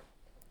bet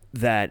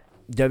that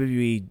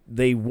WWE,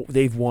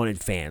 they've wanted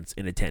fans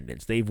in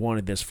attendance. They've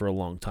wanted this for a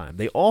long time.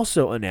 They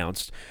also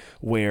announced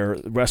where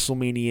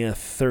WrestleMania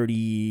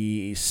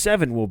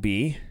 37 will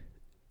be,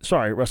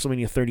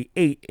 WrestleMania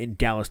 38 in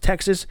Dallas,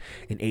 Texas,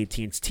 in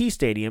AT&T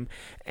Stadium,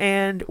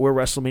 and where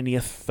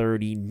WrestleMania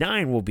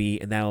 39 will be,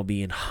 and that will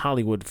be in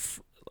Hollywood,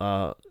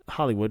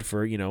 Hollywood,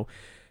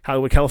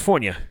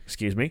 California,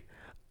 excuse me.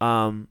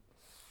 And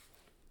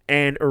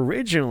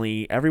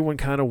originally, everyone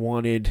kind of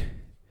wanted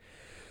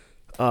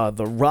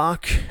The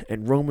Rock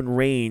and Roman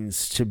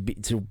Reigns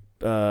to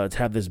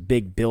have this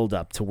big build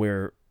up to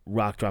where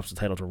Rock drops the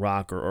title to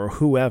Rock or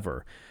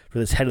whoever for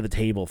this head of the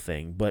table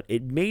thing. But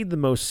it made the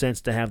most sense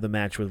to have the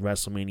match with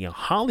WrestleMania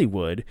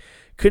Hollywood,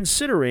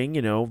 considering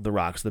The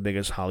Rock's the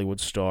biggest Hollywood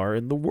star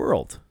in the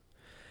world.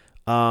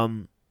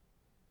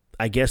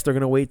 I guess they're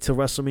going to wait till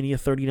WrestleMania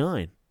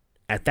 39.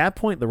 At that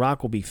point, The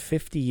Rock will be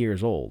 50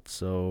 years old,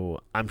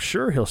 so I'm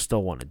sure he'll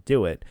still want to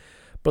do it.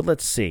 But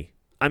let's see.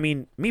 I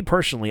mean, me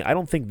personally, I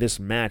don't think this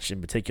match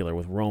in particular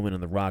with Roman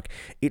and The Rock,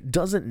 it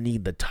doesn't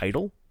need the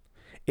title.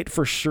 It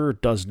for sure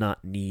does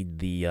not need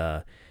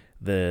the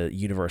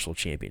Universal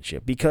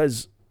Championship,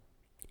 because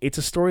it's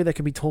a story that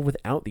can be told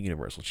without the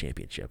Universal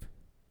Championship.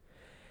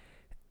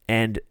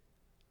 And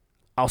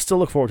I'll still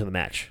look forward to the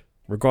match,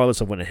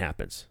 regardless of when it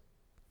happens.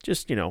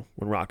 Just, when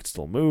Rock can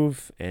still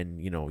move and,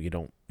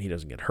 he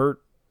doesn't get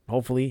hurt.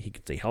 Hopefully he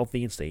can stay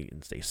healthy and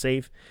stay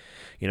safe,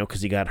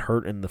 because he got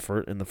hurt in the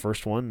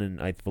first one,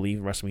 and I believe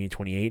WrestleMania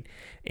 28,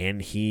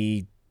 and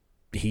he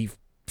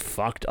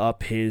fucked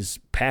up his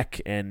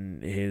pec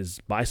and his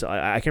bicep.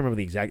 I can't remember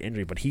the exact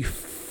injury, but he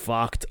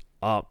fucked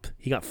up.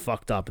 He got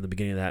fucked up in the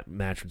beginning of that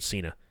match with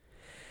Cena.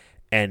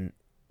 And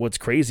what's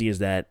crazy is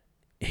that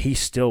he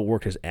still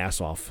worked his ass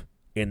off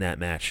in that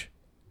match,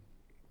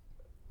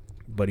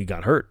 but he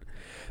got hurt.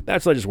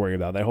 That's what I just worry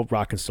about. I hope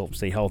Rock can still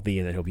stay healthy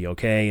and that he'll be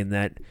okay and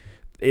that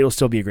it'll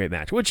still be a great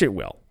match, which it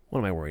will. What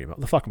am I worrying about?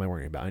 The fuck am I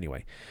worrying about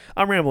anyway?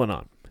 I'm rambling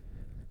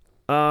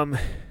on.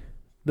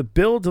 The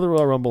build to the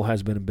Royal Rumble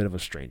has been a bit of a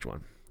strange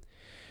one.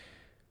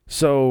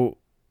 So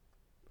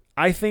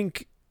I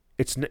think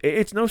it's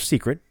no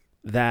secret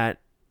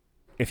that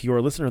if you are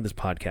a listener to this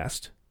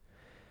podcast,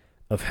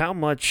 of how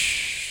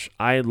much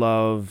I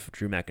love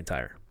Drew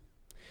McIntyre.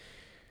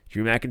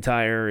 Drew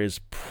McIntyre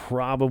is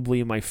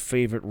probably my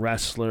favorite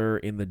wrestler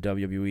in the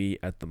WWE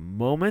at the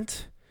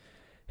moment.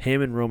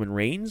 Him and Roman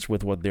Reigns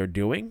with what they're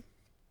doing.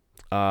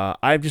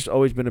 I've just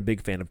always been a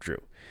big fan of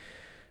Drew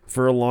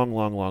for a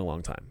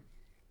long time.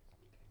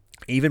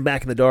 Even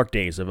back in the dark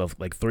days of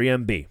like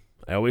 3MB,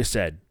 I always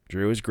said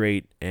Drew is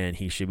great and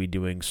he should be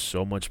doing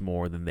so much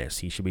more than this.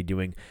 He should be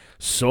doing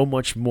so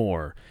much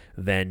more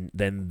than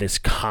this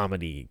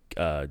comedy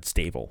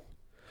stable.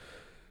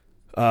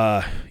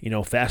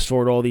 Fast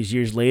forward all these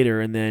years later,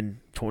 and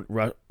then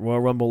Royal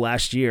Rumble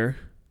last year,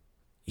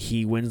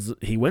 he wins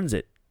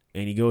it,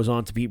 and he goes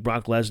on to beat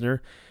Brock Lesnar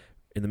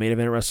in the main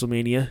event at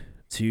WrestleMania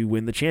to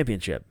win the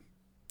championship.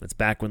 That's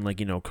back when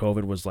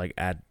COVID was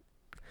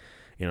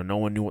no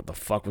one knew what the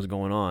fuck was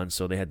going on,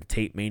 so they had to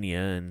tape Mania,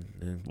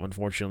 and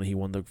unfortunately he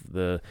won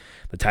the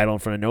title in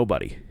front of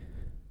nobody.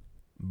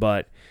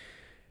 But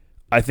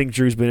I think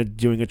Drew's been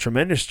doing a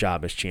tremendous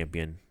job as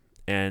champion,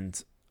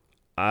 and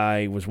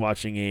I was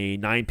watching a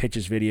 9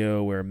 pitches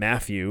video where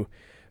Matthew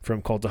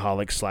from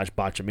Cultaholics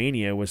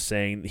 /Botchamania was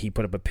saying he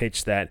put up a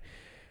pitch that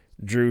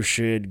Drew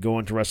should go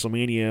into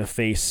WrestleMania,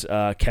 face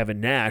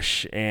Kevin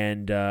Nash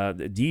and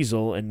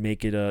Diesel, and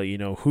make it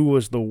who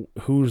is the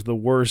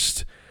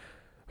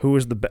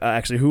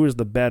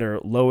better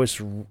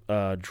lowest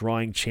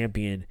drawing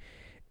champion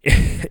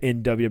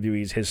in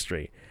WWE's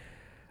history.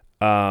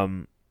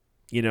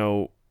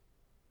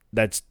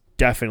 That's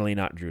definitely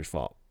not Drew's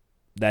fault.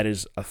 That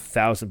is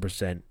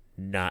 1,000%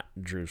 not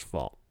Drew's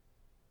fault.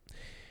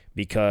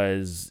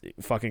 Because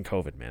fucking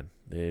COVID, man.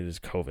 It is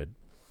COVID.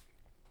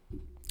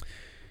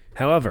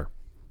 However,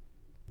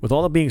 with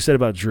all that being said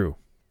about Drew,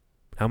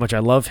 how much I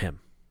love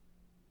him,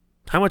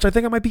 how much I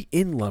think I might be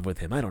in love with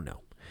him, I don't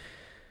know.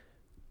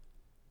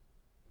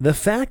 The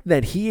fact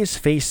that he is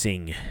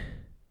facing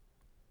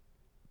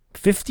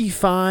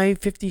 55,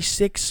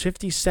 56,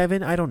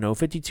 57, I don't know,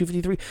 52,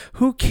 53,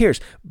 who cares?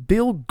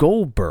 Bill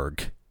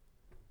Goldberg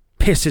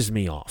pisses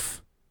me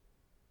off.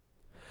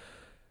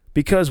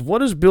 Because what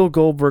does Bill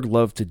Goldberg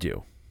love to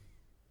do?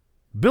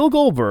 Bill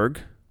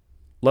Goldberg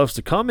loves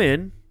to come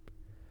in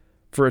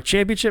for a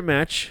championship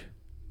match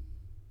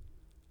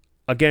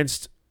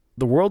against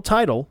the world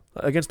title,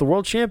 against the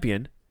world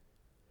champion,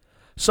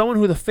 someone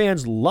who the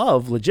fans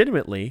love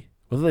legitimately,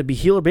 whether they be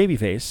heel or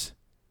babyface,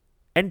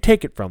 and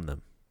take it from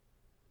them.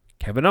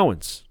 Kevin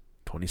Owens,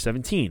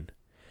 2017.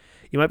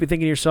 You might be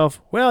thinking to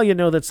yourself, well,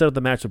 that set up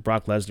the match with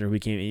Brock Lesnar, who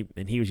became,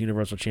 and he was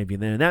Universal Champion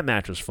then, and that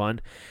match was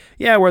fun.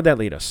 Yeah, where'd that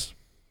lead us?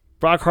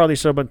 Brock hardly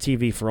showed up on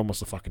TV for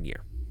almost a fucking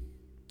year.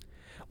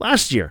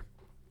 Last year,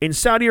 in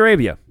Saudi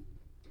Arabia,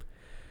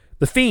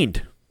 The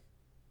Fiend,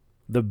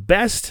 the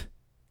best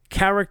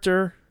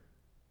character,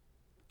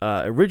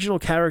 original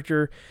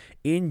character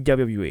in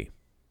WWE.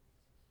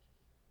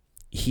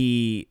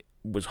 He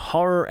was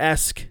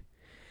horror-esque.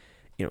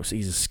 So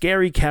he's a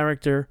scary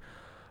character,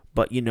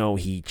 but,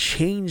 he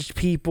changed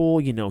people.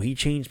 He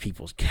changed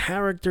people's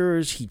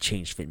characters. He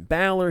changed Finn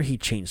Balor. He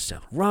changed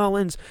Seth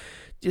Rollins,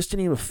 just to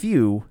name a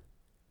few.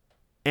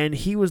 And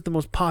he was the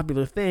most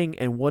popular thing,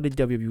 and what did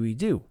WWE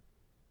do?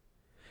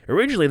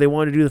 Originally, they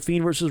wanted to do The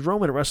Fiend versus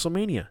Roman at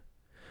WrestleMania,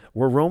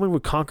 where Roman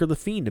would conquer The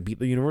Fiend to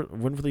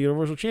win for the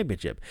Universal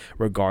Championship.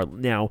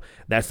 Now,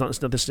 that's not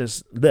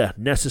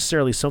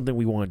necessarily something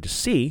we wanted to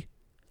see,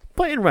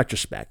 but in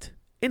retrospect,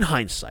 in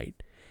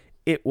hindsight,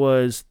 it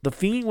was The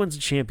Fiend wins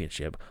the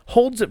championship,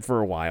 holds it for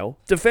a while,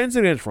 defends it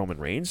against Roman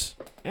Reigns,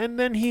 and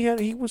then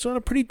he was on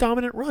a pretty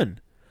dominant run.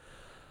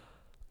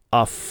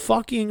 A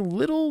fucking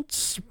little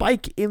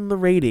spike in the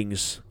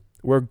ratings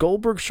where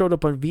Goldberg showed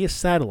up on via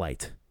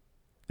satellite.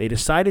 They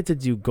decided to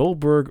do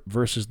Goldberg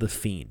versus The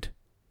Fiend.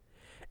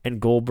 And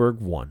Goldberg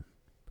won.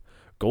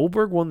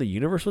 Goldberg won the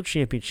Universal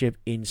Championship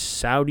in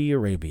Saudi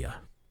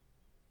Arabia.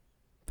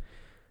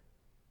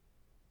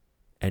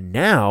 And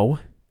now,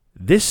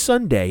 this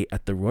Sunday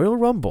at the Royal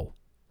Rumble,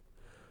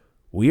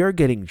 we are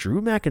getting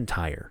Drew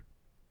McIntyre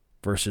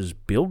versus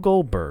Bill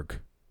Goldberg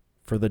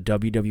for the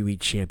WWE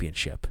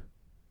Championship.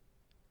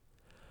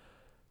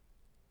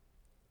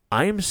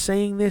 I am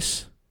saying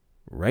this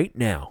right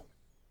now.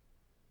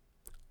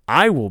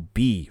 I will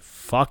be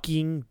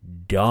fucking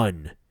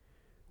done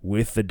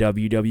with the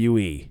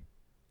WWE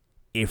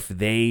if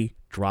they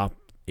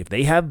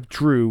have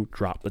Drew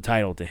drop the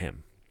title to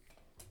him.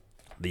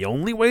 The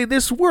only way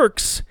this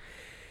works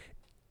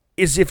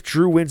is if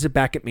Drew wins it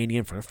back at Mania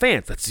in front of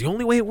fans. That's the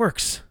only way it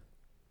works.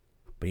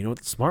 But you know what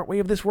the smart way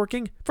of this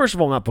working? First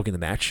of all, not booking the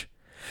match.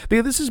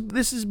 Because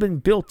this has been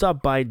built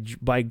up by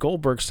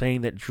Goldberg saying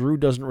that Drew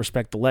doesn't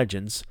respect the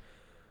legends,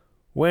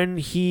 when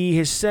he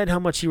has said how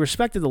much he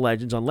respected the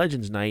legends on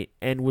Legends Night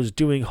and was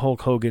doing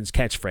Hulk Hogan's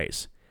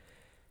catchphrase.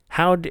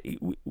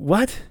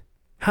 What?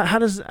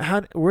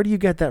 Where do you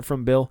get that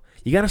from, Bill?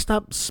 You got to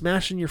stop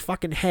smashing your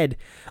fucking head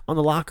on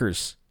the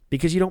lockers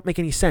because you don't make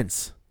any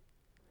sense.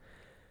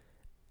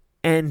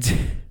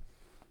 And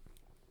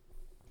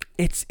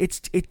it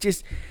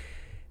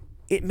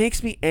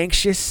makes me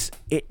anxious.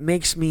 It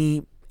makes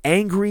me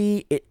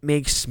angry. It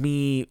makes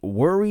me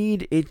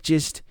worried. It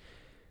just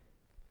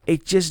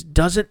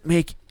doesn't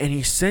make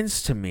any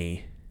sense to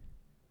me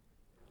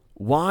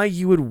why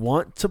you would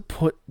want to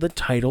put the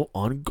title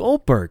on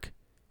Goldberg.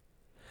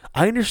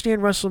 I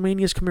understand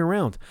WrestleMania is coming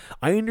around.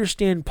 I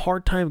understand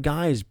part-time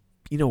guys,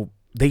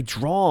 they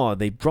draw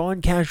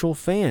in casual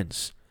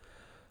fans.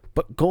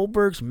 But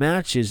Goldberg's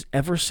matches,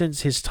 ever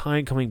since his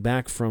time coming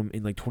back from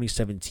in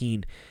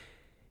 2017,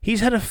 he's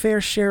had a fair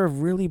share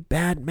of really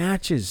bad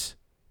matches.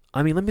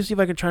 I mean, let me see if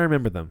I can try to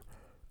remember them.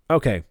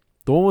 Okay,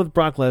 the one with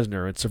Brock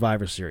Lesnar at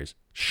Survivor Series.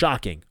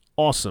 Shocking.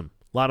 Awesome.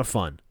 A lot of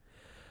fun.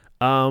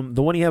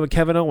 The one he had with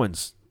Kevin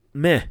Owens.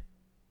 Meh.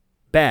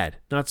 Bad.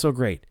 Not so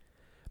great.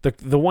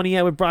 The one he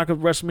had with Brock at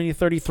WrestleMania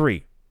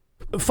 33.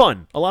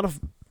 Fun. A lot of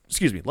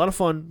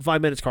fun.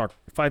 5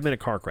 minute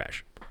car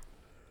crash.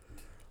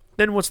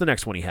 Then what's the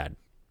next one he had?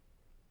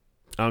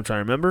 I'm trying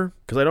to remember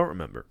because I don't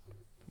remember.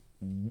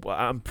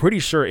 I'm pretty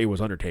sure it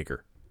was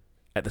Undertaker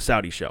at the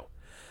Saudi show.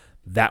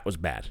 That was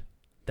bad.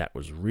 That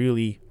was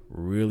really,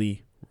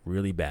 really,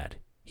 really bad.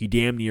 He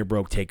damn near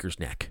broke Taker's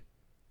neck.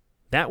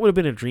 That would have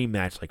been a dream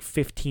match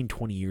 15,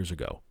 20 years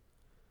ago.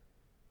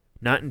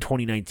 Not in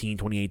 2019,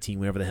 2018,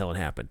 whenever the hell it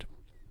happened.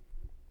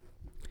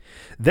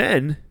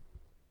 Then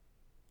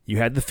you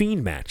had the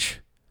Fiend match,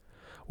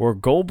 where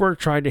Goldberg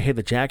tried to hit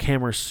the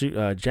jackhammer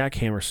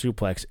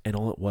suplex, and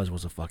all it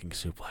was a fucking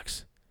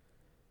suplex.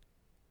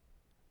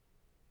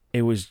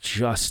 It was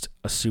just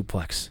a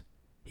suplex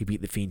he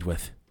beat the Fiend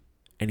with,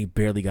 and he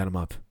barely got him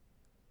up.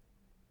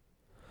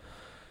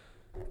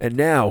 And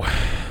now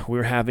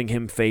we're having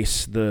him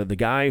face the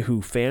guy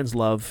who fans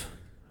love,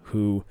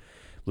 who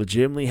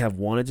legitimately have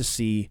wanted to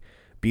see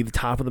be the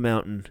top of the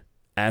mountain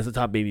as the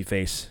top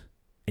babyface,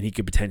 and he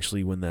could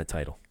potentially win that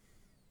title.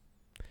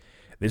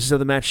 This is how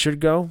the match should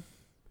go,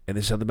 and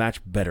this is how the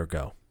match better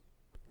go.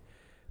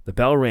 The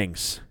bell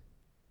rings.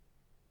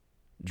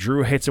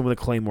 Drew hits him with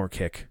a Claymore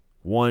kick.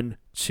 1,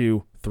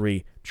 2,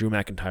 3. Drew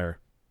McIntyre,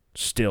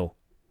 still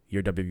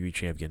your WWE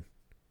champion.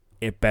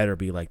 It better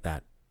be like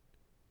that.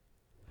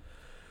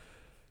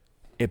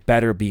 It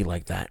better be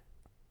like that.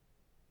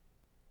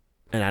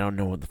 And I don't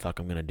know what the fuck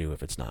I'm going to do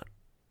if it's not.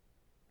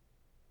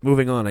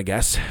 Moving on, I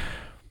guess.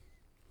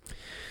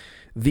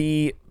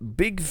 The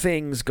big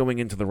things going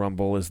into the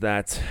Rumble is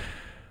that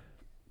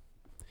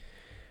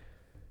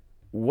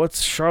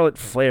what's Charlotte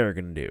Flair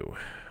going to do?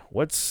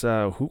 What's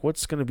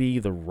going to be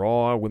the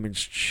Raw Women's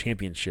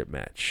Championship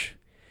match?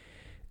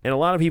 And a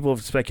lot of people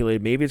have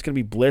speculated maybe it's going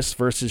to be Bliss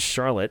versus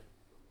Charlotte.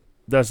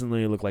 Doesn't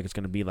really look like it's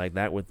going to be like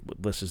that with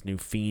Bliss's new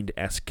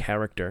Fiend-esque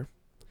character.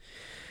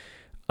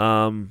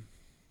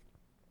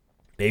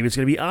 Maybe it's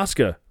going to be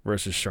Asuka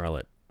versus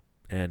Charlotte.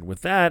 And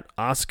with that,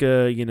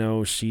 Asuka,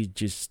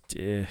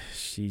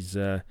 she's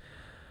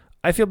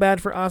I feel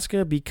bad for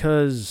Asuka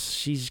because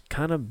she's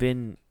kind of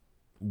been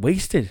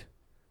wasted.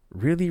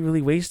 Really,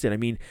 really wasted. I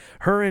mean,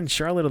 her and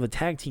Charlotte are the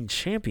tag team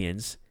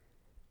champions,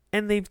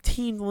 and they've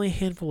teamed only a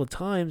handful of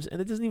times,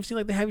 and it doesn't even seem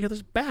like they have each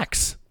other's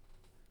backs.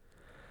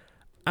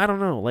 I don't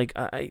know.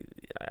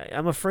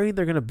 I'm afraid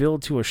they're going to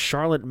build to a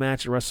Charlotte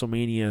match at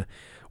WrestleMania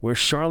where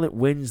Charlotte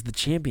wins the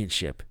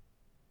championship.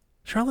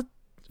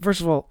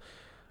 First of all,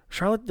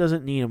 Charlotte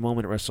doesn't need a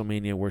moment at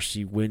WrestleMania where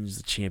she wins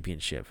the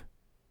championship.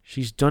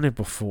 She's done it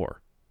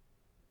before.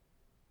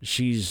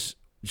 She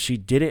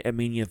did it at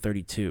Mania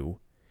 32.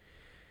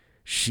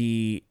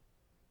 She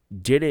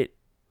did it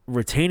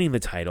retaining the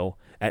title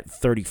at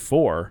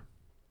 34.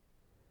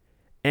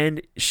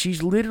 And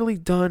she's literally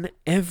done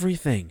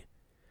everything.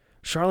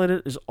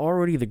 Charlotte Flair is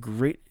already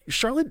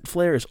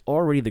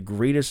the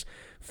greatest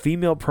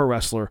female pro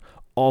wrestler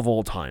of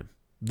all time.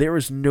 There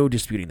is no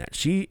disputing that.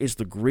 She is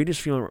the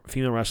greatest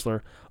female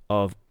wrestler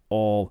of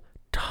all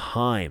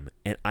time.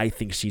 And I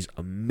think she's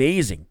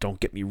amazing. Don't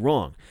get me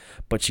wrong.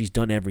 But she's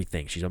done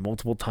everything. She's a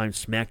multiple time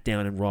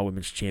SmackDown and Raw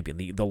Women's Champion.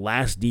 The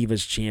last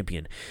Divas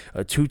Champion.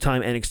 A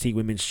 2-time NXT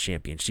Women's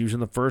Champion. She was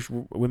in the first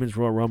Women's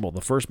Royal Rumble. The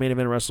first main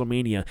event of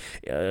WrestleMania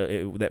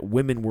that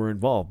women were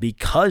involved.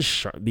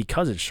 Because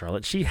it's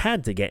Charlotte, she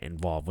had to get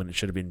involved when it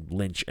should have been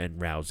Lynch and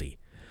Rousey.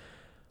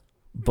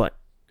 But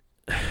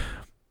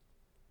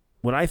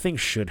what I think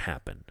should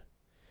happen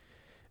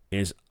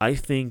is I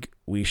think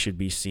we should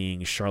be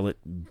seeing Charlotte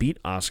beat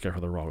Asuka for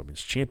the Raw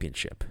Women's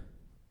Championship.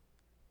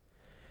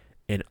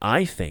 And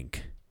I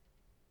think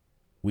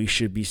we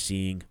should be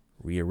seeing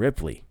Rhea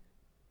Ripley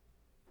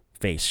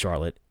face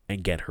Charlotte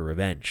and get her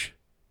revenge.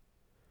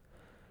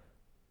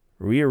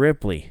 Rhea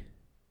Ripley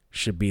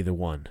should be the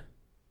one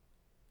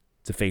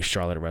to face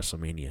Charlotte at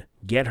WrestleMania.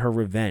 Get her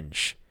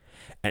revenge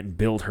and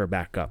build her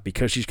back up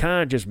because she's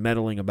kind of just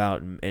meddling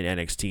about in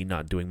NXT,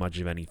 not doing much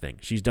of anything.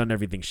 She's done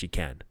everything she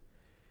can.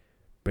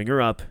 Bring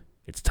her up.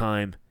 It's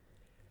time.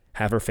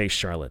 Have her face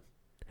Charlotte.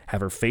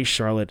 Have her face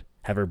Charlotte.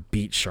 Have her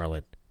beat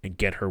Charlotte and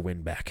get her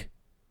win back.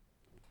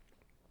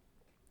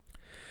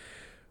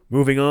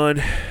 Moving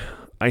on,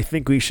 I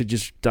think we should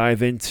just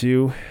dive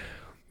into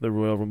the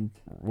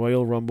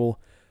Royal Rumble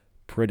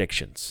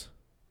predictions.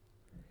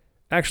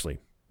 Actually,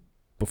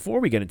 before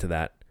we get into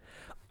that,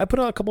 I put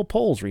out a couple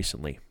polls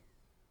recently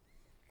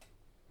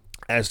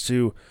as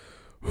to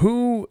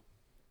who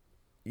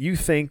you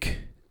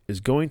think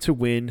is going to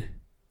win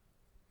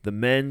the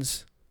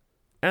men's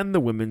and the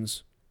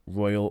women's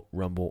Royal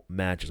Rumble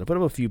matches. I put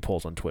up a few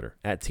polls on Twitter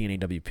at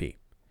TNAWP.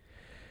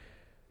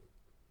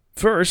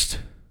 First,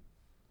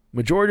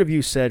 majority of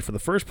you said for the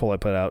first poll I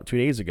put out 2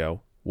 days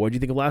ago, what did you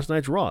think of last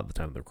night's Raw at the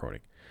time of the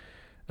recording?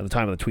 At the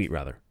time of the tweet,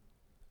 rather.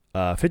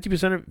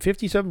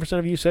 57%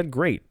 of you said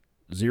great.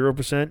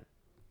 0%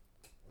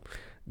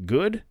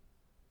 good.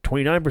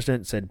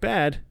 29% said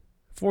bad.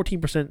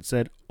 14%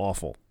 said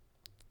awful.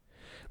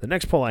 The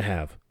next poll I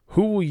have,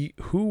 who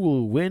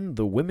will win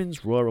the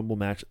Women's Royal Rumble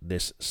match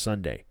this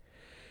Sunday?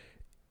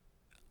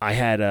 I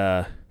had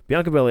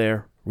Bianca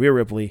Belair, Rhea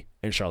Ripley,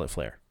 and Charlotte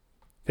Flair.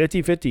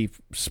 50-50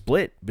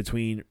 split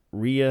between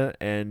Rhea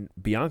and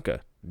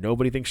Bianca.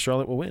 Nobody thinks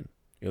Charlotte will win,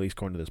 at least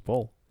according to this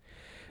poll.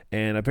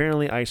 And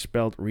apparently I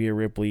spelled Rhea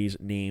Ripley's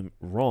name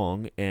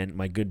wrong, and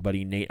my good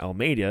buddy Nate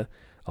Almeida,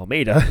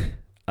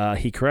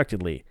 he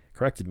corrected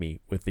me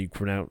with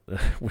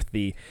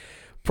the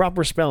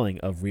proper spelling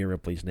of Rhea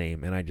Ripley's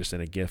name, and I just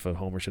sent a gif of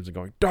Homer Simpson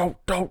going, don't.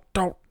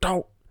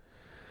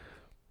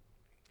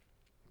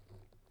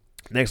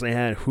 Next I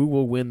had, who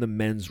will win the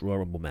Men's Royal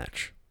Rumble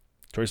match?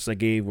 Choices I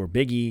gave were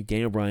Big E,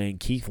 Daniel Bryan,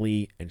 Keith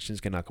Lee, and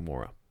Shinsuke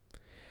Nakamura.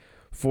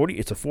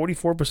 It's a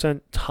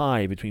 44%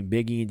 tie between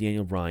Big E and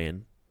Daniel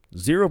Bryan,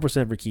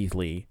 0% for Keith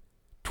Lee,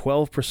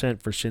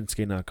 12% for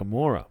Shinsuke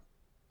Nakamura.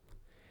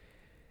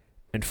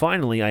 And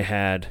finally, I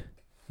had,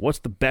 what's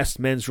the best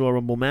Men's Royal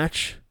Rumble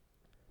match?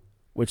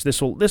 Which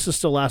this is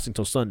still lasting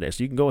until Sunday,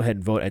 so you can go ahead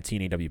and vote at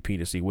TNAWP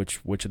to see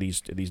which of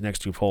these next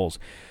two polls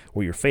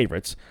were your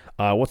favorites.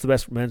 What's the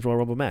best Men's Royal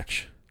Rumble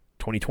match?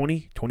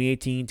 2020,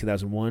 2018,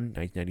 2001,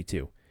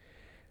 1992.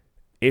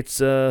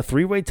 It's a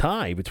three-way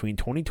tie between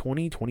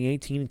 2020,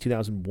 2018, and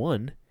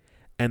 2001.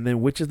 And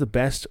then which is the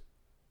best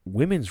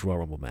Women's Royal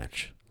Rumble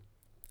match?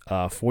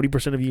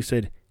 40% of you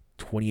said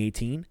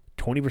 2018,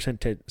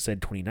 20%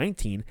 said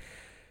 2019,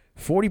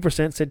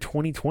 40% said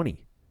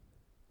 2020.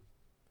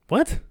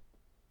 What?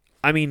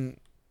 I mean,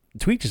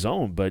 to each his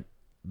own, but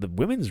the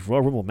Women's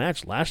Royal Rumble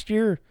match last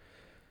year,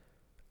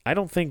 I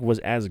don't think was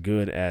as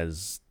good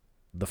as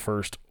the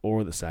first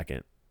or the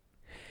second.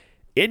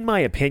 In my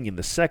opinion,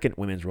 the second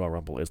Women's Royal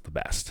Rumble is the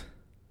best.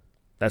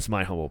 That's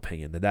my humble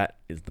opinion, that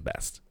is the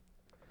best.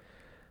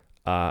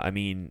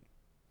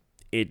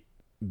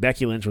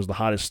 Becky Lynch was the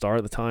hottest star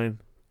at the time,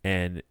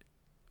 and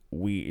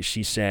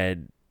she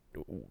said,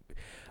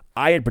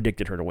 I had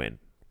predicted her to win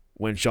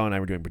when Sean and I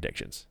were doing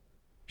predictions.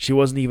 She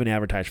wasn't even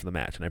advertised for the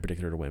match, and I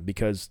predicted her to win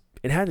because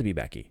it had to be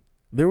Becky.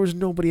 There was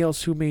nobody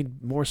else who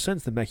made more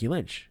sense than Becky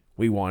Lynch.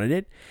 We wanted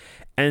it,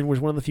 and was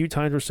one of the few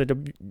times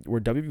where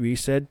WWE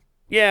said,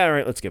 yeah, all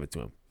right, let's give it to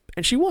him.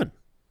 And she won.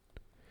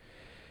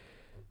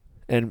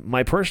 And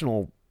my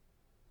personal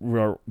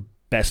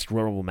best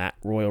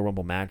Royal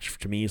Rumble match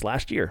to me is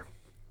last year.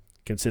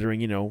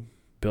 Considering,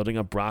 building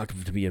up Brock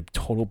to be a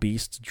total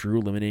beast, Drew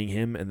eliminating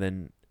him, and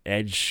then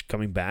Edge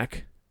coming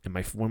back, and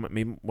one of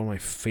my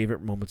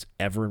favorite moments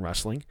ever in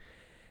wrestling,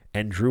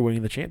 and Drew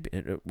winning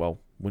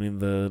winning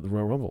the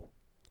Royal Rumble.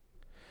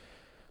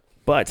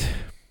 But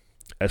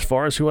as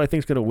far as who I think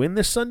is going to win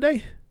this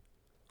Sunday,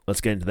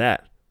 let's get into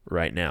that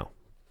right now.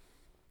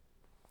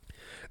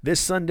 This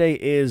Sunday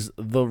is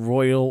the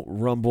Royal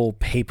Rumble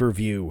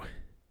pay-per-view.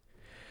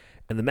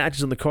 And the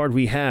matches on the card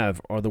we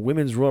have are the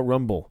Women's Royal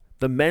Rumble,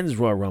 the Men's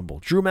Royal Rumble,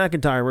 Drew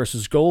McIntyre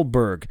versus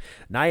Goldberg,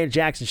 Nia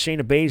Jax and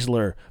Shayna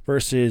Baszler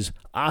versus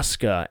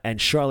Asuka and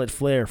Charlotte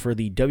Flair for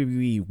the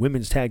WWE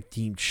Women's Tag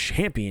Team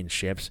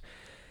Championships,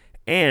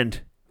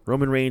 and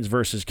Roman Reigns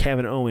versus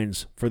Kevin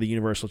Owens for the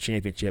Universal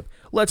Championship.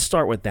 Let's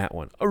start with that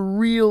one. A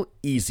real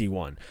easy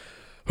one.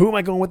 Who am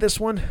I going with this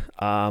one?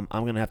 I'm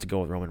going to have to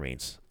go with Roman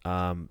Reigns.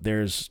 I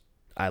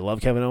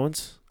love Kevin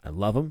Owens. I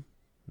love him.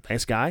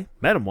 Nice guy.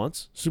 Met him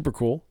once. Super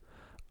cool.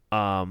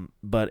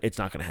 But it's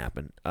not going to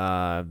happen.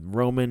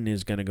 Roman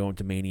is going to go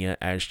into Mania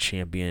as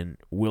champion.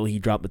 Will he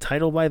drop the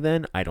title by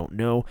then? I don't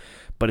know.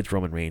 But it's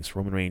Roman Reigns.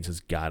 Roman Reigns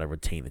has got to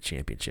retain the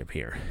championship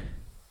here.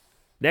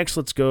 Next,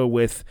 let's go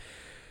with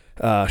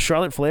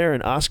Charlotte Flair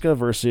and Asuka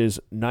versus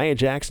Nia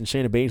Jax and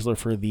Shayna Baszler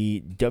for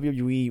the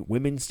WWE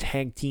Women's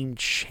Tag Team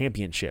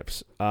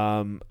Championships.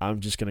 I'm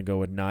just going to go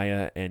with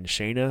Nia and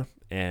Shayna,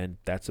 and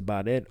that's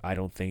about it. I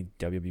don't think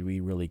WWE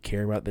really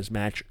care about this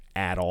match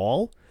at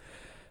all.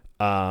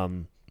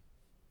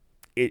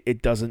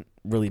 It doesn't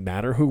really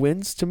matter who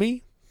wins to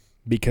me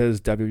because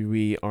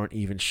WWE aren't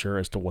even sure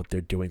as to what they're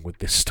doing with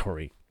this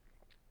story.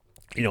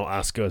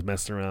 Asuka is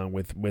messing around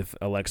with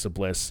Alexa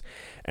Bliss,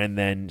 and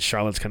then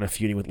Charlotte's kind of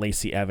feuding with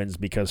Lacey Evans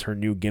because her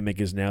new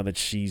gimmick is now that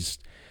she's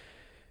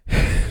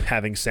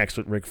having sex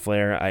with Ric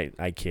Flair.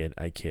 I kid.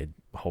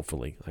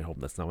 Hopefully. I hope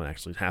that's not what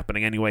actually is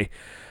happening anyway.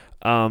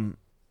 But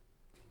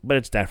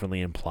it's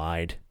definitely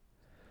implied.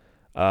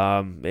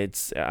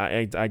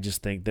 I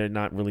just think they're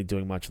not really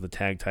doing much of the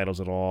tag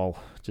titles at all.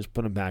 Just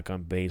put them back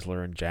on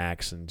Baszler and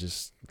Jax and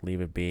just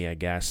leave it be, I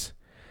guess.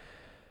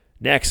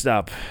 Next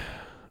up,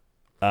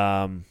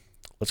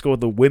 let's go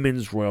with the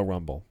Women's Royal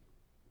Rumble.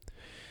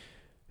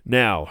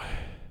 Now,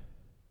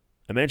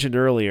 I mentioned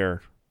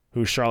earlier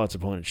who Charlotte's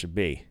opponent should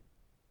be,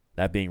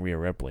 that being Rhea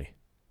Ripley.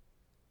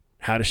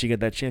 How does she get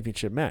that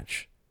championship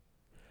match?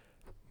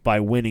 by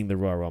winning the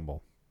Royal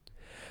Rumble.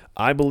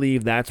 I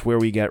believe that's where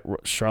we get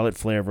Charlotte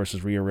Flair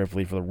versus Rhea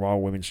Ripley for the Raw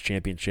Women's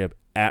Championship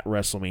at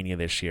WrestleMania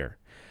this year.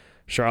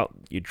 Charlotte,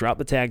 you drop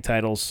the tag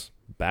titles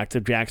back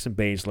to Jackson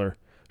Baszler.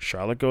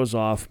 Charlotte goes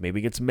off,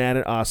 maybe gets mad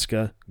at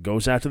Asuka,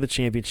 goes after the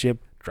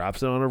championship,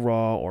 drops it on a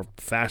Raw or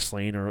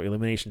Fastlane or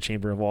Elimination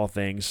Chamber of all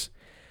things,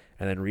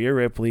 and then Rhea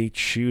Ripley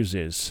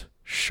chooses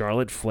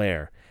Charlotte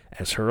Flair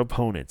as her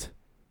opponent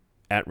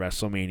at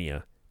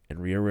WrestleMania, and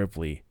Rhea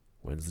Ripley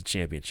wins the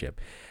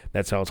championship.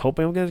 That's how I was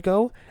hoping it was going to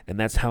go, and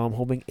that's how I'm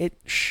hoping it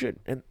should,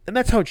 and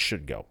that's how it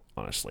should go,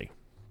 honestly.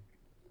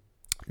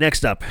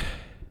 Next up,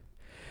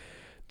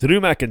 Drew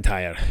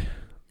McIntyre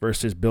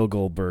versus Bill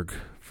Goldberg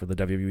for the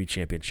WWE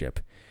Championship.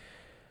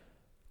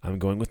 I'm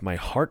going with my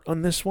heart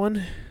on this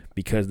one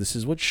because this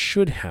is what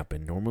should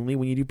happen. Normally,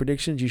 when you do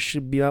predictions, you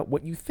should be out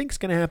what you think is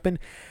going to happen.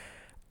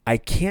 I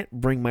can't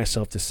bring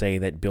myself to say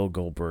that Bill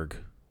Goldberg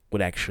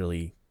would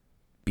actually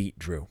beat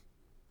Drew.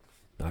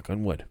 Knock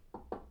on wood.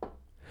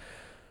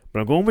 But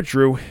I'm going with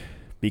Drew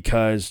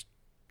because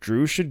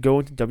Drew should go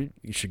into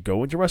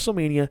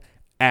WrestleMania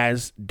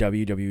as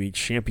WWE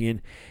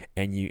champion,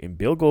 and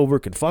Bill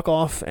Goldberg can fuck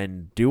off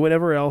and do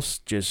whatever else.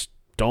 Just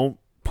don't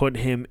put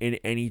him in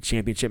any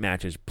championship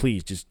matches.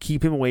 Please, just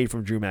keep him away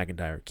from Drew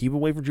McIntyre. Keep him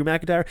away from Drew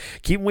McIntyre.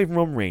 Keep him away from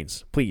Roman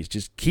Reigns. Please,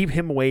 just keep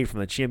him away from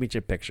the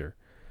championship picture.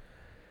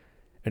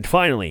 And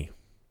finally,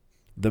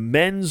 the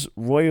men's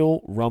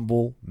Royal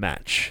Rumble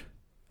match.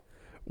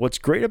 What's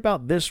great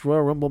about this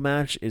Royal Rumble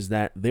match is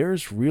that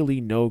there's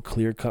really no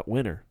clear-cut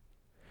winner.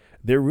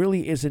 There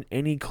really isn't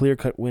any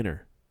clear-cut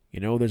winner. You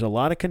know, there's a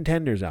lot of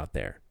contenders out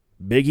there.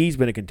 Big E's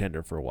been a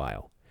contender for a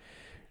while.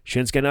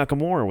 Shinsuke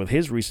Nakamura with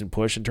his recent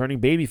push and turning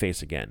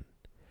babyface again.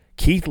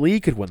 Keith Lee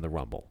could win the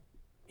Rumble.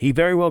 He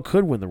very well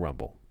could win the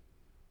Rumble.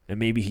 And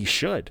maybe he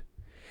should.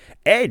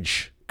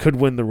 Edge could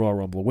win the Royal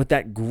Rumble with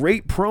that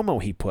great promo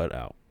he put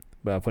out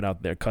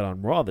there, cut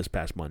on Raw this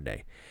past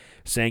Monday,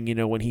 saying, you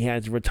know, when he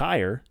had to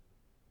retire,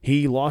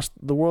 he lost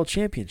the World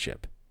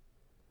Championship.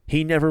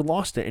 He never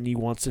lost it, and he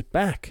wants it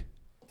back.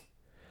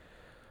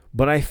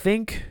 But I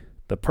think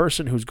the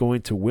person who's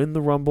going to win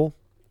the Rumble,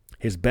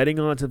 his betting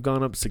odds have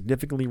gone up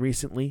significantly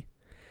recently,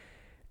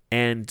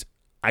 and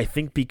I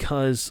think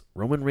because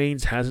Roman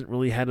Reigns hasn't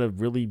really had a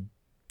really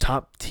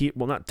top tier,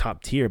 well, not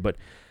top tier, but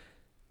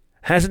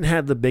hasn't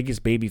had the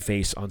biggest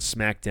babyface on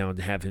SmackDown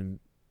to have him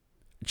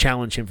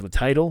challenge him for the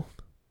title,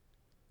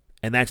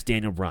 and that's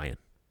Daniel Bryan.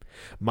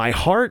 My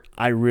heart,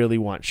 I really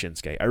want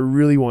Shinsuke. I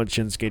really want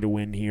Shinsuke to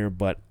win here,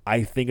 but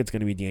I think it's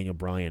going to be Daniel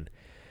Bryan.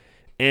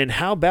 And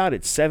how about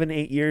it?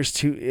 7-8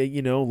 years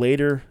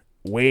later,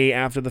 way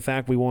after the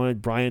fact, we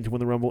wanted Bryan to win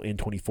the Rumble in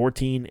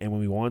 2014, and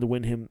when we wanted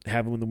to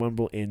have him win the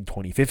Rumble in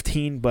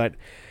 2015, but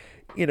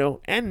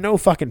and no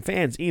fucking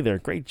fans either.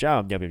 Great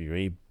job,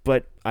 WWE,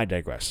 but I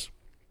digress.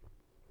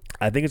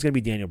 I think it's going to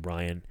be Daniel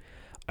Bryan.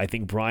 I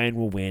think Bryan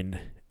will win,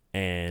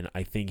 and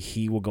I think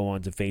he will go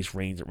on to face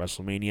Reigns at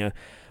WrestleMania.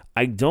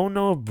 I don't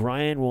know if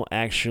Bryan will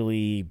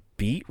actually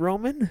beat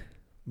Roman,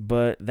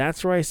 but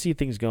that's where I see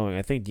things going.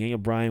 I think Daniel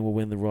Bryan will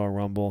win the Royal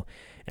Rumble,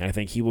 and I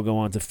think he will go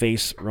on to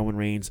face Roman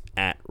Reigns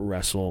at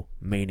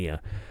WrestleMania.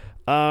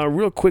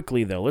 Real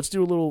quickly, though, let's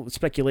do a little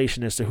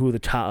speculation as to who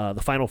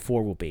the final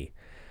four will be.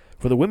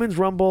 For the Women's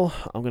Rumble,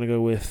 I'm going to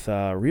go with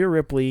Rhea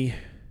Ripley,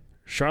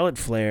 Charlotte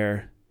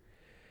Flair,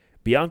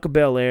 Bianca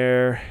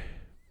Belair,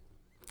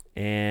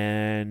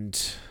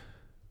 and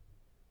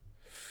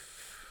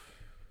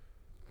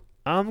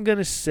I'm going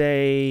to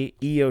say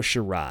Io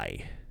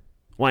Shirai.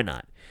 Why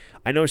not?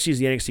 I know she's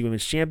the NXT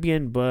Women's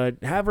Champion,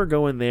 but have her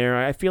go in there.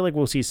 I feel like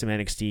we'll see some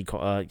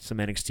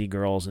NXT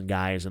girls and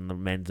guys in the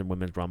Men's and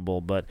Women's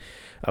Rumble. But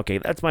okay,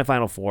 that's my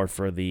final four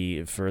for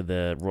the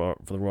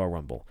Royal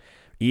Rumble: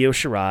 Io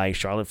Shirai,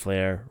 Charlotte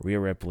Flair, Rhea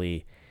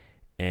Ripley,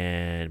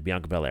 and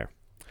Bianca Belair.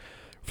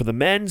 For the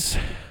men's,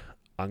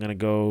 I'm gonna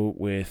go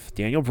with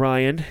Daniel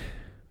Bryan,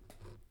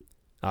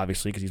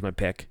 obviously because he's my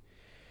pick.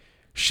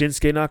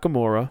 Shinsuke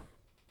Nakamura,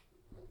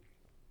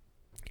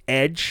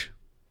 Edge,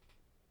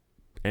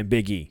 and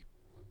Big E.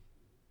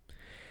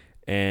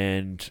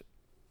 And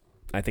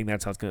I think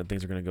that's how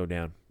things are going to go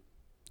down.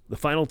 The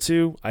final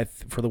two,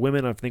 for the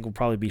women, I think will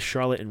probably be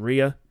Charlotte and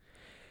Rhea.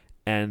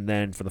 And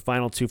then for the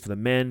final two for the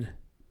men,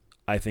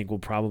 I think will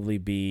probably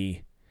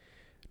be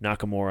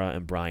Nakamura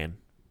and Bryan.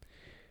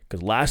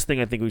 Because last thing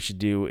I think we should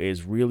do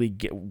is really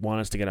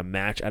want us to get a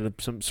match out of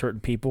some certain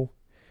people.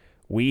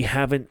 We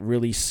haven't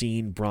really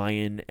seen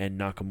Bryan and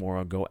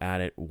Nakamura go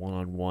at it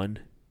one-on-one,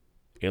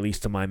 at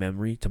least to my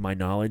memory, to my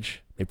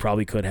knowledge. They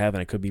probably could have,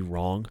 and I could be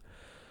wrong.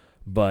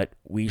 But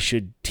we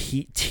should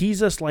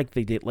tease us like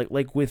they did, like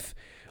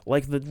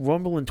the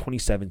Rumble in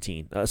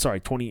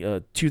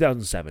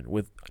 2007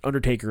 with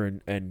Undertaker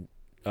and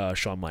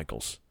Shawn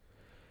Michaels,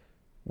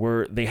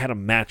 where they had a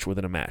match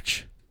within a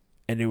match,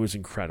 and it was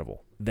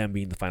incredible, them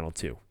being the final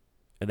two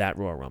of that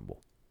Royal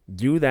Rumble.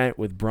 Do that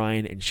with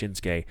Bryan and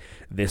Shinsuke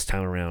this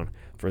time around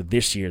for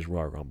this year's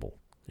Royal Rumble.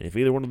 And if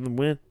either one of them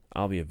win,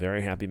 I'll be a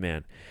very happy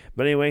man.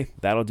 But anyway,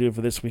 that'll do it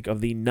for this week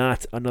of the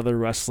Not Another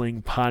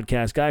Wrestling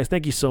podcast. Guys,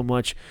 thank you so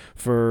much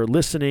for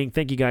listening.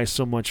 Thank you guys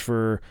so much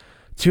for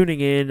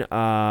tuning in.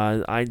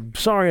 I'm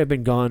sorry I've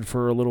been gone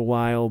for a little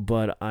while,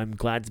 but I'm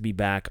glad to be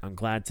back. I'm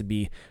glad to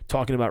be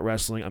talking about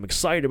wrestling. I'm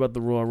excited about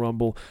the Royal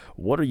Rumble.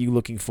 What are you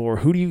looking for?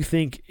 Who do you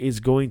think is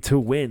going to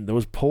win?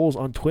 Those polls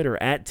on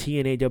Twitter at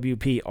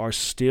TNAWP are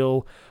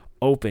still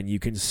open. You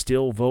can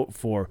still vote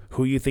for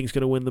who you think is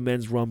going to win the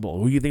men's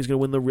rumble, who you think is going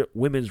to win the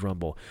women's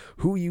rumble,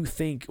 who you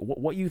think,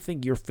 what you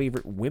think your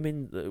favorite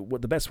women,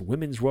 what the best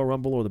women's Royal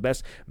Rumble or the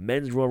best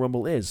men's Royal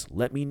Rumble is.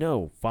 Let me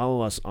know. Follow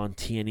us on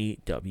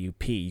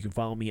TNEWP. You can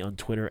follow me on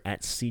Twitter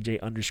at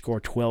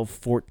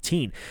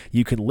CJ_1214.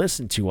 You can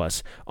listen to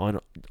us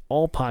on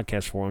all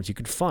podcast forums. You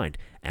can find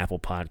Apple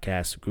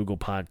Podcasts, Google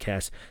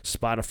Podcasts,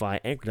 Spotify,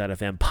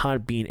 Anchor.fm,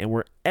 Podbean, and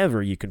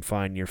wherever you can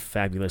find your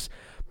fabulous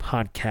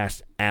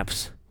podcast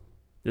apps.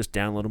 Just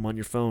download them on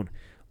your phone.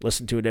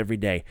 Listen to it every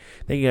day.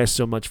 Thank you guys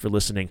so much for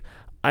listening.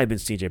 I've been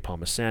CJ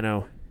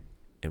Palmisano,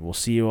 and we'll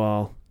see you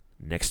all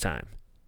next time.